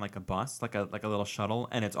put you on like a bus, like a little shuttle,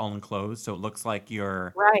 and it's all enclosed, so it looks like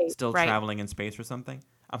you're still traveling in space or something.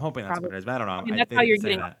 I'm hoping that's what it is, but I don't know. That's how you're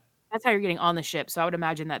getting. That's how you're getting on the ship. So I would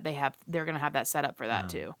imagine that they're going to have that set up for that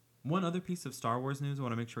too. One other piece of Star Wars news I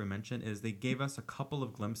want to make sure we mention is they gave us a couple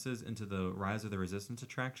of glimpses into the Rise of the Resistance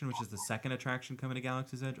attraction, which is the second attraction coming to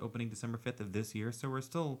Galaxy's Edge, opening December 5th of this year. So we're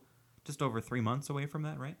still just over 3 months away from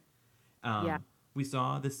that, right? We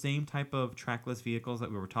saw the same type of trackless vehicles that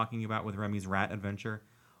we were talking about with Remy's Rat Adventure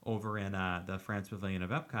over in the France Pavilion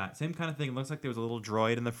of Epcot. Same kind of thing. It looks like there was a little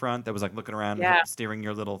droid in the front that was like looking around, steering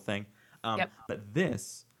your little thing. But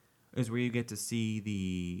this is where you get to see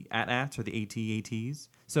the AT-ATs or the AT-ATs.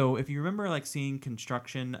 So if you remember like seeing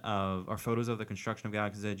construction or photos of the construction of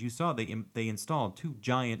Galaxy's Edge, you saw they installed 2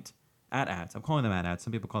 giant AT-ATs. I'm calling them AT-ATs.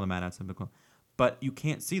 Some people call them AT-ATs. But you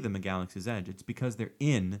can't see them in Galaxy's Edge. It's because they're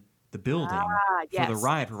in the building for the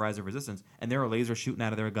ride for Rise of Resistance, and there are lasers shooting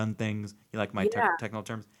out of their gun things. You like my technical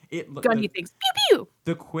terms? Gunny things. Pew pew.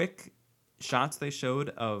 The quick shots they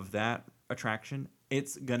showed of that attraction,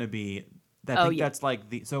 it's gonna be. That's like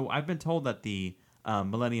the. So I've been told that the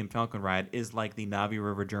Millennium Falcon ride is like the Navi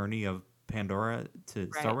River journey of Pandora to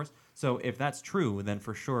Star Wars. So if that's true, then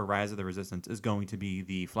for sure Rise of the Resistance is going to be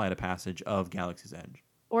the flight of passage of Galaxy's Edge.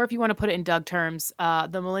 Or if you want to put it in Doug terms,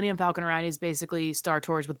 the Millennium Falcon ride is basically Star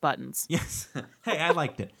Tours with buttons. Yes. Hey, I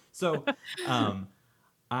liked it. So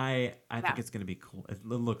I think it's going to be cool. It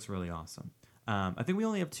looks really awesome. I think we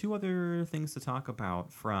only have 2 other things to talk about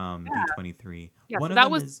from D23. Yeah, so that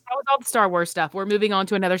was all the Star Wars stuff. We're moving on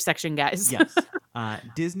to another section, guys. Yes.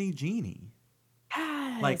 Disney Genie.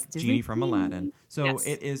 Yes, Like Disney Genie from Aladdin. So Yes.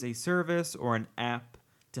 it is a service or an app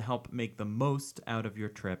to help make the most out of your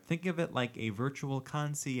trip. Think of it like a virtual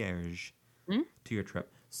concierge to your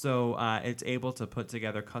trip. So it's able to put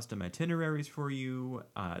together custom itineraries for you.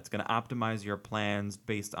 It's going to optimize your plans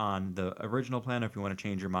based on the original plan. If you want to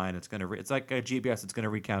change your mind, it's going to it's like a GPS. It's going to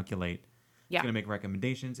recalculate. It's going to make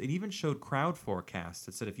recommendations. It even showed crowd forecasts.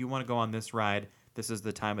 It said if you want to go on this ride, this is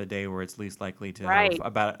the time of day where it's least likely to have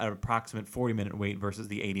about an approximate 40-minute wait versus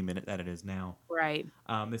the 80-minute that it is now. Right.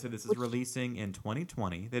 They said this is releasing in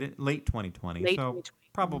 2020. They did late 2020. Late So 2020.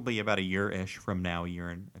 probably about a year-ish from now, a year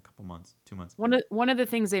and a couple months, 2 months. One of the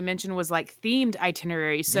things they mentioned was like themed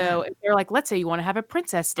itineraries. So if they're like, let's say you want to have a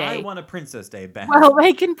princess day. I want a princess day back. Well,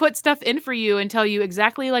 they can put stuff in for you and tell you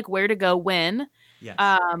exactly like where to go when. Yes.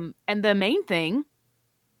 And the main thing,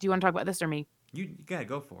 do you want to talk about this or me? You gotta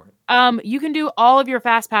go for it. You can do all of your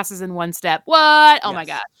fast passes in one step. What? Oh my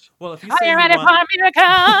gosh. Well, if you Are say you ready for a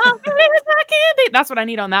miracle? That's what I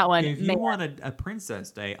need on that one. if you want a princess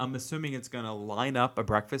day, I'm assuming it's gonna line up a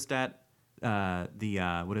breakfast at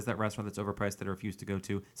what is that restaurant that's overpriced that I refuse to go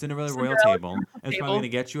to? Cinderella Royal Table. And it's probably gonna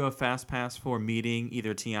get you a fast pass for meeting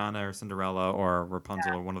either Tiana or Cinderella or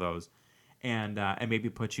Rapunzel or one of those, and maybe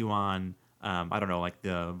put you on. I don't know, like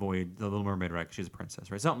the Little Mermaid, right? 'Cause she's a princess,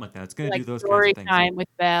 right? Something like that. It's gonna like do those story kinds of things. time with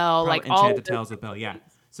Belle, like all Enchanted Tales with Belle, yeah.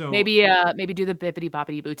 So maybe do the Bippity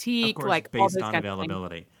Boppity Boutique, of course, like all based those on kinds of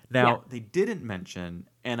availability. Now they didn't mention,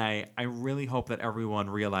 and I really hope that everyone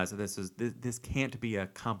realizes that this can't be a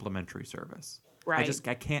complimentary service. Right.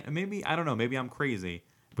 I can't. Maybe I don't know. Maybe I'm crazy,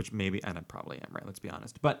 which maybe and I probably am. Right. Let's be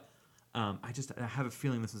honest. But I have a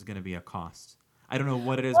feeling this is going to be a cost. I don't know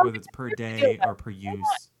what it is, whether it's per day or per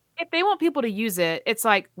use. If they want people to use it, it's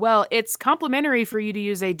like, well, it's complimentary for you to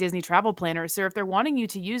use a Disney travel planner. So if they're wanting you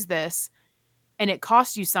to use this and it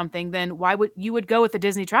costs you something, then why would you go with a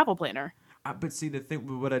Disney travel planner? But see, the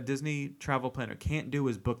thing, what a Disney travel planner can't do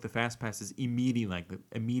is book the fast passes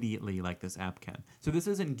immediately like this app can. So this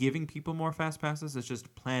isn't giving people more fast passes; it's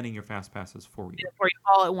just planning your fast passes for you. For you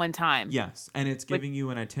all at one time. Yes, and it's giving you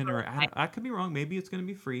an itinerary. I could be wrong. Maybe it's going to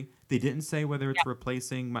be free. They didn't say whether it's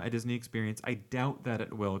replacing my Disney experience. I doubt that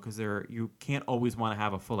it will because you can't always want to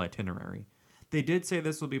have a full itinerary. They did say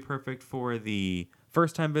this will be perfect for the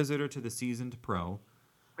first-time visitor to the seasoned pro.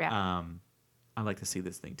 Yeah. I like to see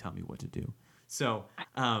this thing tell me what to do. So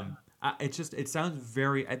it sounds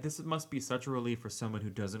very. This must be such a relief for someone who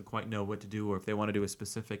doesn't quite know what to do, or if they want to do a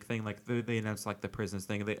specific thing. Like they announced like the Princess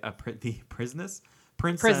thing. The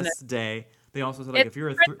Princess Day. They also said like if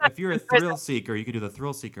you're a thrill seeker, you could do the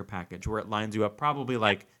Thrill Seeker package where it lines you up probably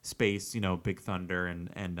like Space, Big Thunder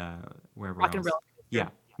and wherever Rock else. and Roll. Yeah.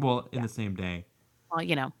 Well, in the same day. Well, In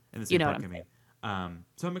the same park, what I'm saying.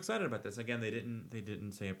 So I'm excited about this. Again, they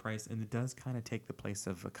didn't say a price, and it does kind of take the place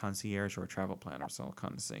of a concierge or a travel planner. So I'll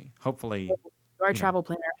kind of see. Hopefully, You're a travel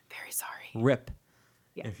planner. I'm very sorry. RIP.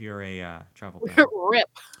 Yeah. If you're a travel planner.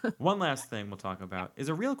 Rip. One last thing we'll talk about is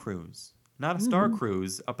a real cruise, not a star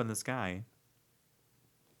cruise up in the sky.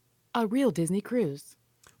 A real Disney cruise.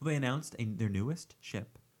 Well, they announced their newest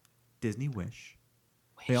ship, Disney Wish.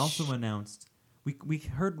 They also announced. We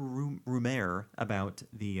heard rumor about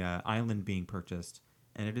the island being purchased,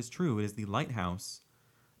 and it is true. It is the Lighthouse,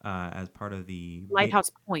 as part of the Lighthouse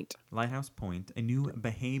Point. Lighthouse Point, a new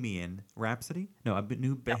Bahamian Rhapsody. No, a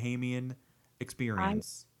new Bahamian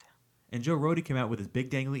experience. And Joe Rohde came out with his big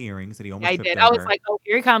dangly earrings that he almost tripped did. over. I was like, oh,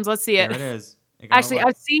 here he comes. Let's see it. There it is. Actually,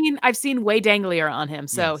 I've seen way danglier on him,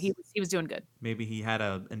 so Yes. he was doing good. Maybe he had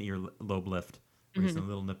an ear lobe lift. Recently, a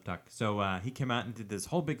little nip tuck. So he came out and did this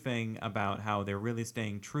whole big thing about how they're really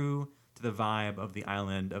staying true to the vibe of the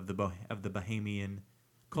island of the Bahamian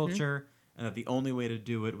culture, and that the only way to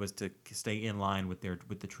do it was to stay in line with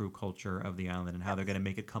the true culture of the island and how they're going to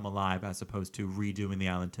make it come alive as opposed to redoing the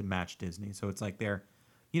island to match Disney. So it's like they're,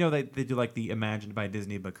 they do like the imagined by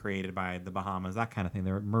Disney but created by the Bahamas, that kind of thing.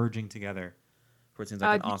 They're merging together. For it seems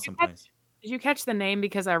like an awesome place. Did you catch the name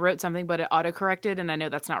because I wrote something but it autocorrected and I know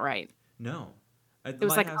that's not right? No. It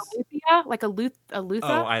was like Alutha, like Alutha.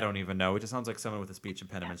 Oh, I don't even know. It just sounds like someone with a speech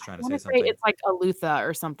impediment is trying to say I something. it's like Alutha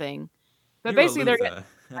or something. But You're basically, Alutha.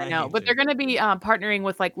 I know, but they're going to be partnering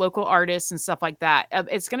with like local artists and stuff like that.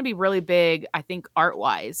 It's going to be really big, I think, art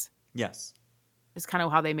wise. Yes, is kind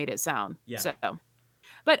of how they made it sound. Yeah. So,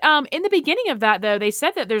 but in the beginning of that though, they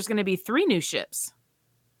said that there's going to be 3 new ships.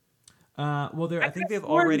 Well, I think they've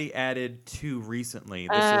already added 2 recently.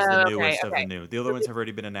 This is the newest of the new. The other ones have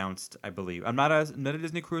already been announced, I believe. I'm not a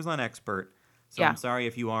Disney Cruise Line expert, so I'm sorry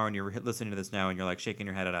if you are and you're listening to this now and you're like shaking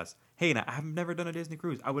your head at us. Hey, now, I've never done a Disney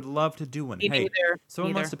cruise. I would love to do one. Hey,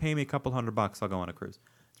 someone wants to pay me a couple $100, I'll go on a cruise.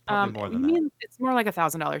 It's probably more than that. It's more like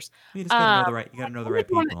 $1,000. You just gotta know the right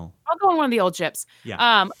people. I'll go on one of the old ships.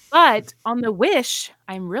 Yeah. But on the Wish,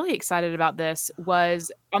 I'm really excited about this.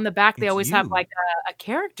 Was on the back they always have like a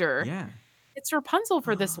character. Yeah. It's Rapunzel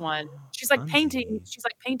for this one. She's like painting. She's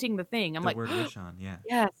like painting the thing. I'm like, word wish on. Yeah.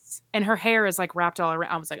 Yes. And her hair is like wrapped all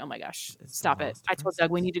around. I was like, oh my gosh, stop it! I told Doug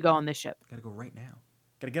we need to go on this ship. Gotta go right now.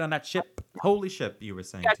 Gotta get on that ship. Holy ship! You were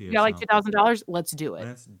saying to yourself. You got like $2,000. Let's do it.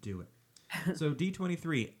 Let's do it. So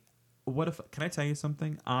D23. Can I tell you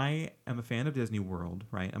something? I am a fan of Disney World,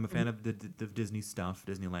 right? I'm a fan of the Disney stuff,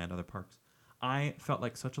 Disneyland, other parks. I felt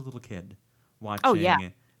like such a little kid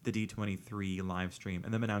watching the D23 live stream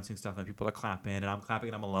and them announcing stuff and people are clapping and I'm clapping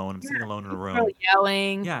and I'm alone. I'm sitting alone in a room. Really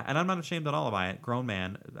yelling. Yeah, and I'm not ashamed at all by it. Grown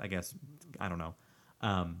man, I guess. I don't know.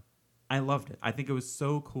 I loved it. I think it was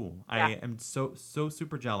so cool. Yeah. I am so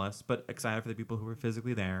super jealous, but excited for the people who were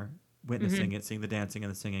physically there, witnessing it, seeing the dancing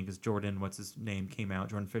and the singing. Because Jordan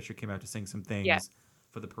Fisher came out to sing some things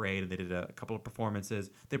for the parade, and they did a couple of performances.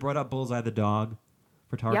 They brought up Bullseye the dog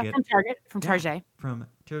for Target. Yeah, from Target. From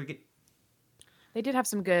Target. They did have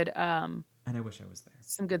some good. And I wish I was there.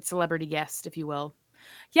 Some good celebrity guests, if you will.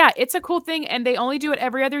 Yeah, it's a cool thing, and they only do it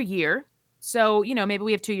every other year. So, maybe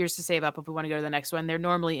we have 2 years to save up if we want to go to the next one. They're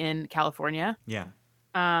normally in California. Yeah.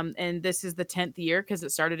 And this is the 10th year because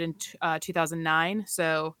it started in 2009.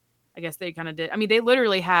 So I guess they kind of did. I mean, they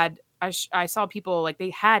literally had, I saw people like they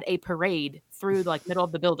had a parade through like middle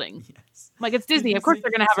of the building. Yes. Like it's Disney. Of course they're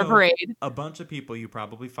going to have a parade. A bunch of people you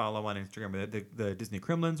probably follow on Instagram. The Disney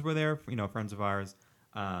Kremlins were there, friends of ours.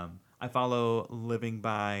 I follow Living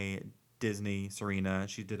by Disney, Serena.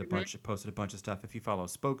 She did posted a bunch of stuff. If you follow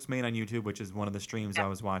Spokesman on YouTube, which is one of the streams I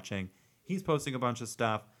was watching, he's posting a bunch of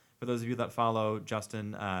stuff. For those of you that follow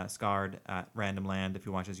Justin Scard at Random Land, if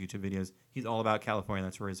you watch his YouTube videos, he's all about California.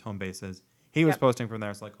 That's where his home base is. He was posting from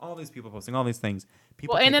there. It's like all these people posting all these things.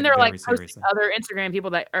 People and then they're like posting other Instagram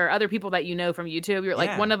people other people that you know from YouTube. You're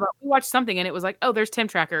like one of them. We watched something and it was like, oh, there's Tim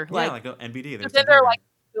Tracker. Like NBD. Then they're like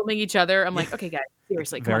filming each other. I'm like, okay, guys,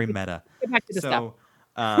 seriously, very meta. Get back to the stuff.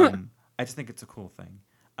 I just think it's a cool thing.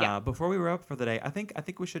 Before we wrap for the day, I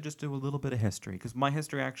think we should just do a little bit of history because my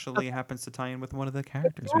history actually happens to tie in with one of the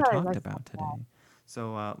characters we talked about today.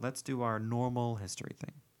 So let's do our normal history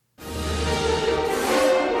thing.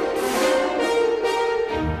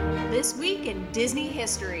 This week in Disney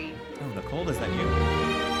history. Oh, Nicole, is that you?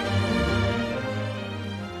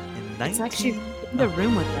 It's like she's in the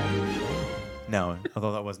room with them. No,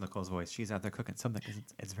 although that was Nicole's voice. She's out there cooking something because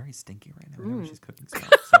it's very stinky right now. Whenever she's cooking stuff.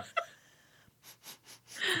 So.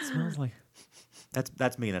 It smells like...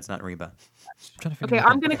 That's me. That's not Reba.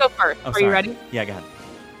 I'm going to go first. Are you ready? Yeah, go ahead.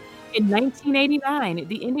 In 1989,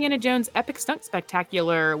 the Indiana Jones Epic Stunt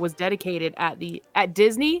Spectacular was dedicated at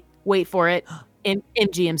Disney, wait for it, in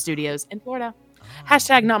MGM Studios in Florida. #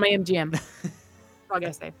 not my MGM. That's all I got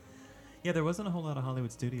to say. Yeah, there wasn't a whole lot of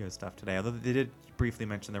Hollywood studio stuff today, although they did briefly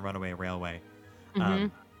mention the Runaway Railway.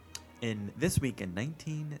 In this week in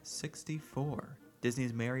 1964,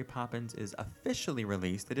 Disney's Mary Poppins is officially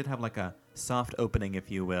released. They did have like a soft opening, if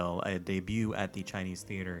you will, a debut at the Chinese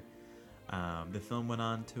theater. The film went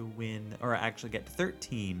on to get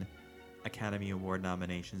 13 Academy Award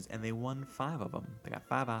nominations, and they won 5 of them. They got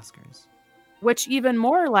 5 Oscars. Which even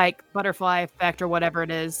more like Butterfly Effect or whatever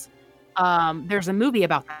it is, there's a movie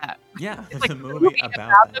about that. Yeah, there's a movie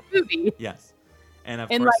about the movie. Yes. And of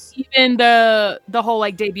course, like even the whole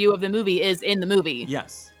like debut of the movie is in the movie.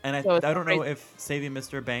 Yes. And I don't know if Saving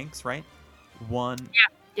Mr. Banks, right, won.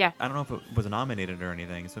 Yeah. I don't know if it was nominated or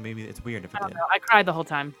anything, so maybe it's weird if it did. I cried the whole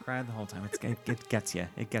time. It gets you.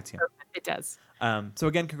 It gets you. It does. So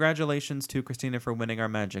again, congratulations to Christina for winning our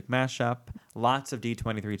Magic Mashup. Lots of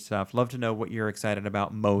D23 stuff. Love to know what you're excited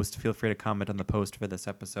about most. Feel free to comment on the post for this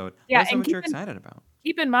episode. Yeah, Let us know what you're excited about.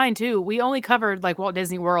 Keep in mind, too, we only covered like Walt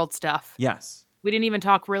Disney World stuff. Yes. We didn't even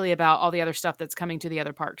talk really about all the other stuff that's coming to the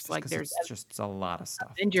other parks. Like there's just a lot of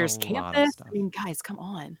stuff. Avengers Campus. I mean, guys, come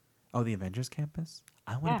on. Oh, the Avengers Campus?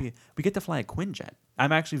 I want to be. We get to fly a Quinjet.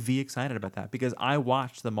 I'm actually excited about that because I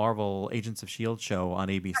watched the Marvel Agents of S.H.I.E.L.D. show on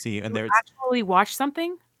ABC, and there's actually watched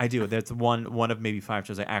something. I do. That's one of maybe 5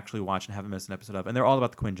 shows I actually watch and haven't missed an episode of, and they're all about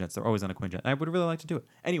the Quinjets. They're always on a Quinjet. I would really like to do it.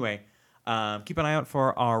 Anyway, keep an eye out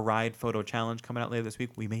for our ride photo challenge coming out later this week.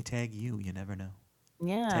 We may tag you. You never know.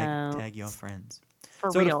 Yeah. Tag your friends. For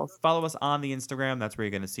so real. Follow us on the Instagram. That's where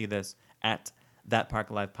you're going to see this at That Park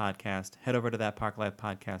Life Podcast. Head over to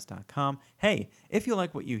thatparklifepodcast.com. Hey, if you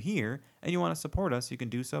like what you hear and you want to support us, you can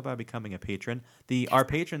do so by becoming a patron. Our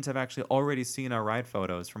patrons have actually already seen our ride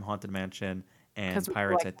photos from Haunted Mansion and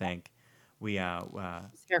Pirates, I think. We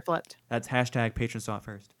Scare flipped. That's hashtag patron saw it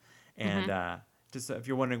first. And just if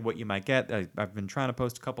you're wondering what you might get, I've been trying to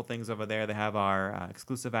post a couple things over there. They have our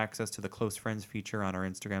exclusive access to the Close Friends feature on our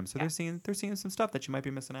Instagram. So they're seeing some stuff that you might be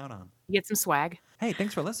missing out on. You get some swag. Hey,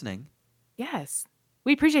 thanks for listening. Yes.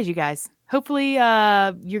 We appreciate you guys. Hopefully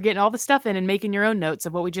you're getting all the stuff in and making your own notes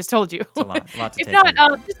of what we just told you. It's a lot to if take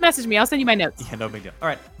not, in. just message me. I'll send you my notes. Yeah, no big deal. All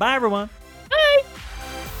right. Bye, everyone. Bye.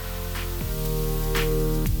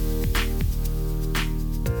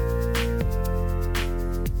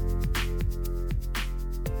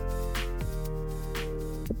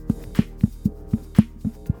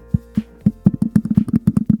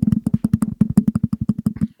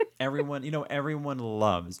 Everyone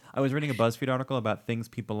loves. I was reading a BuzzFeed article about things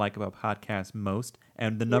people like about podcasts most,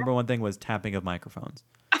 and the number one thing was tapping of microphones.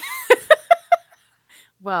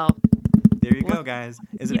 Well, there you go, guys.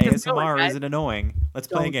 Is it ASMR or is it annoying? Let's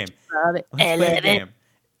play a game. Let's play a game.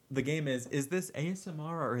 The game is this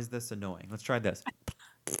ASMR or is this annoying? Let's try this.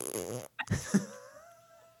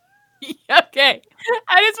 Okay.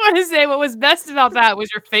 I just want to say what was best about that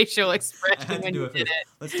was your facial expression when you did it.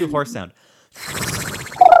 Let's do horse sound.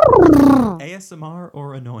 ASMR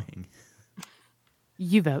or annoying?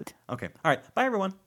 You vote. Okay. All right. Bye, everyone.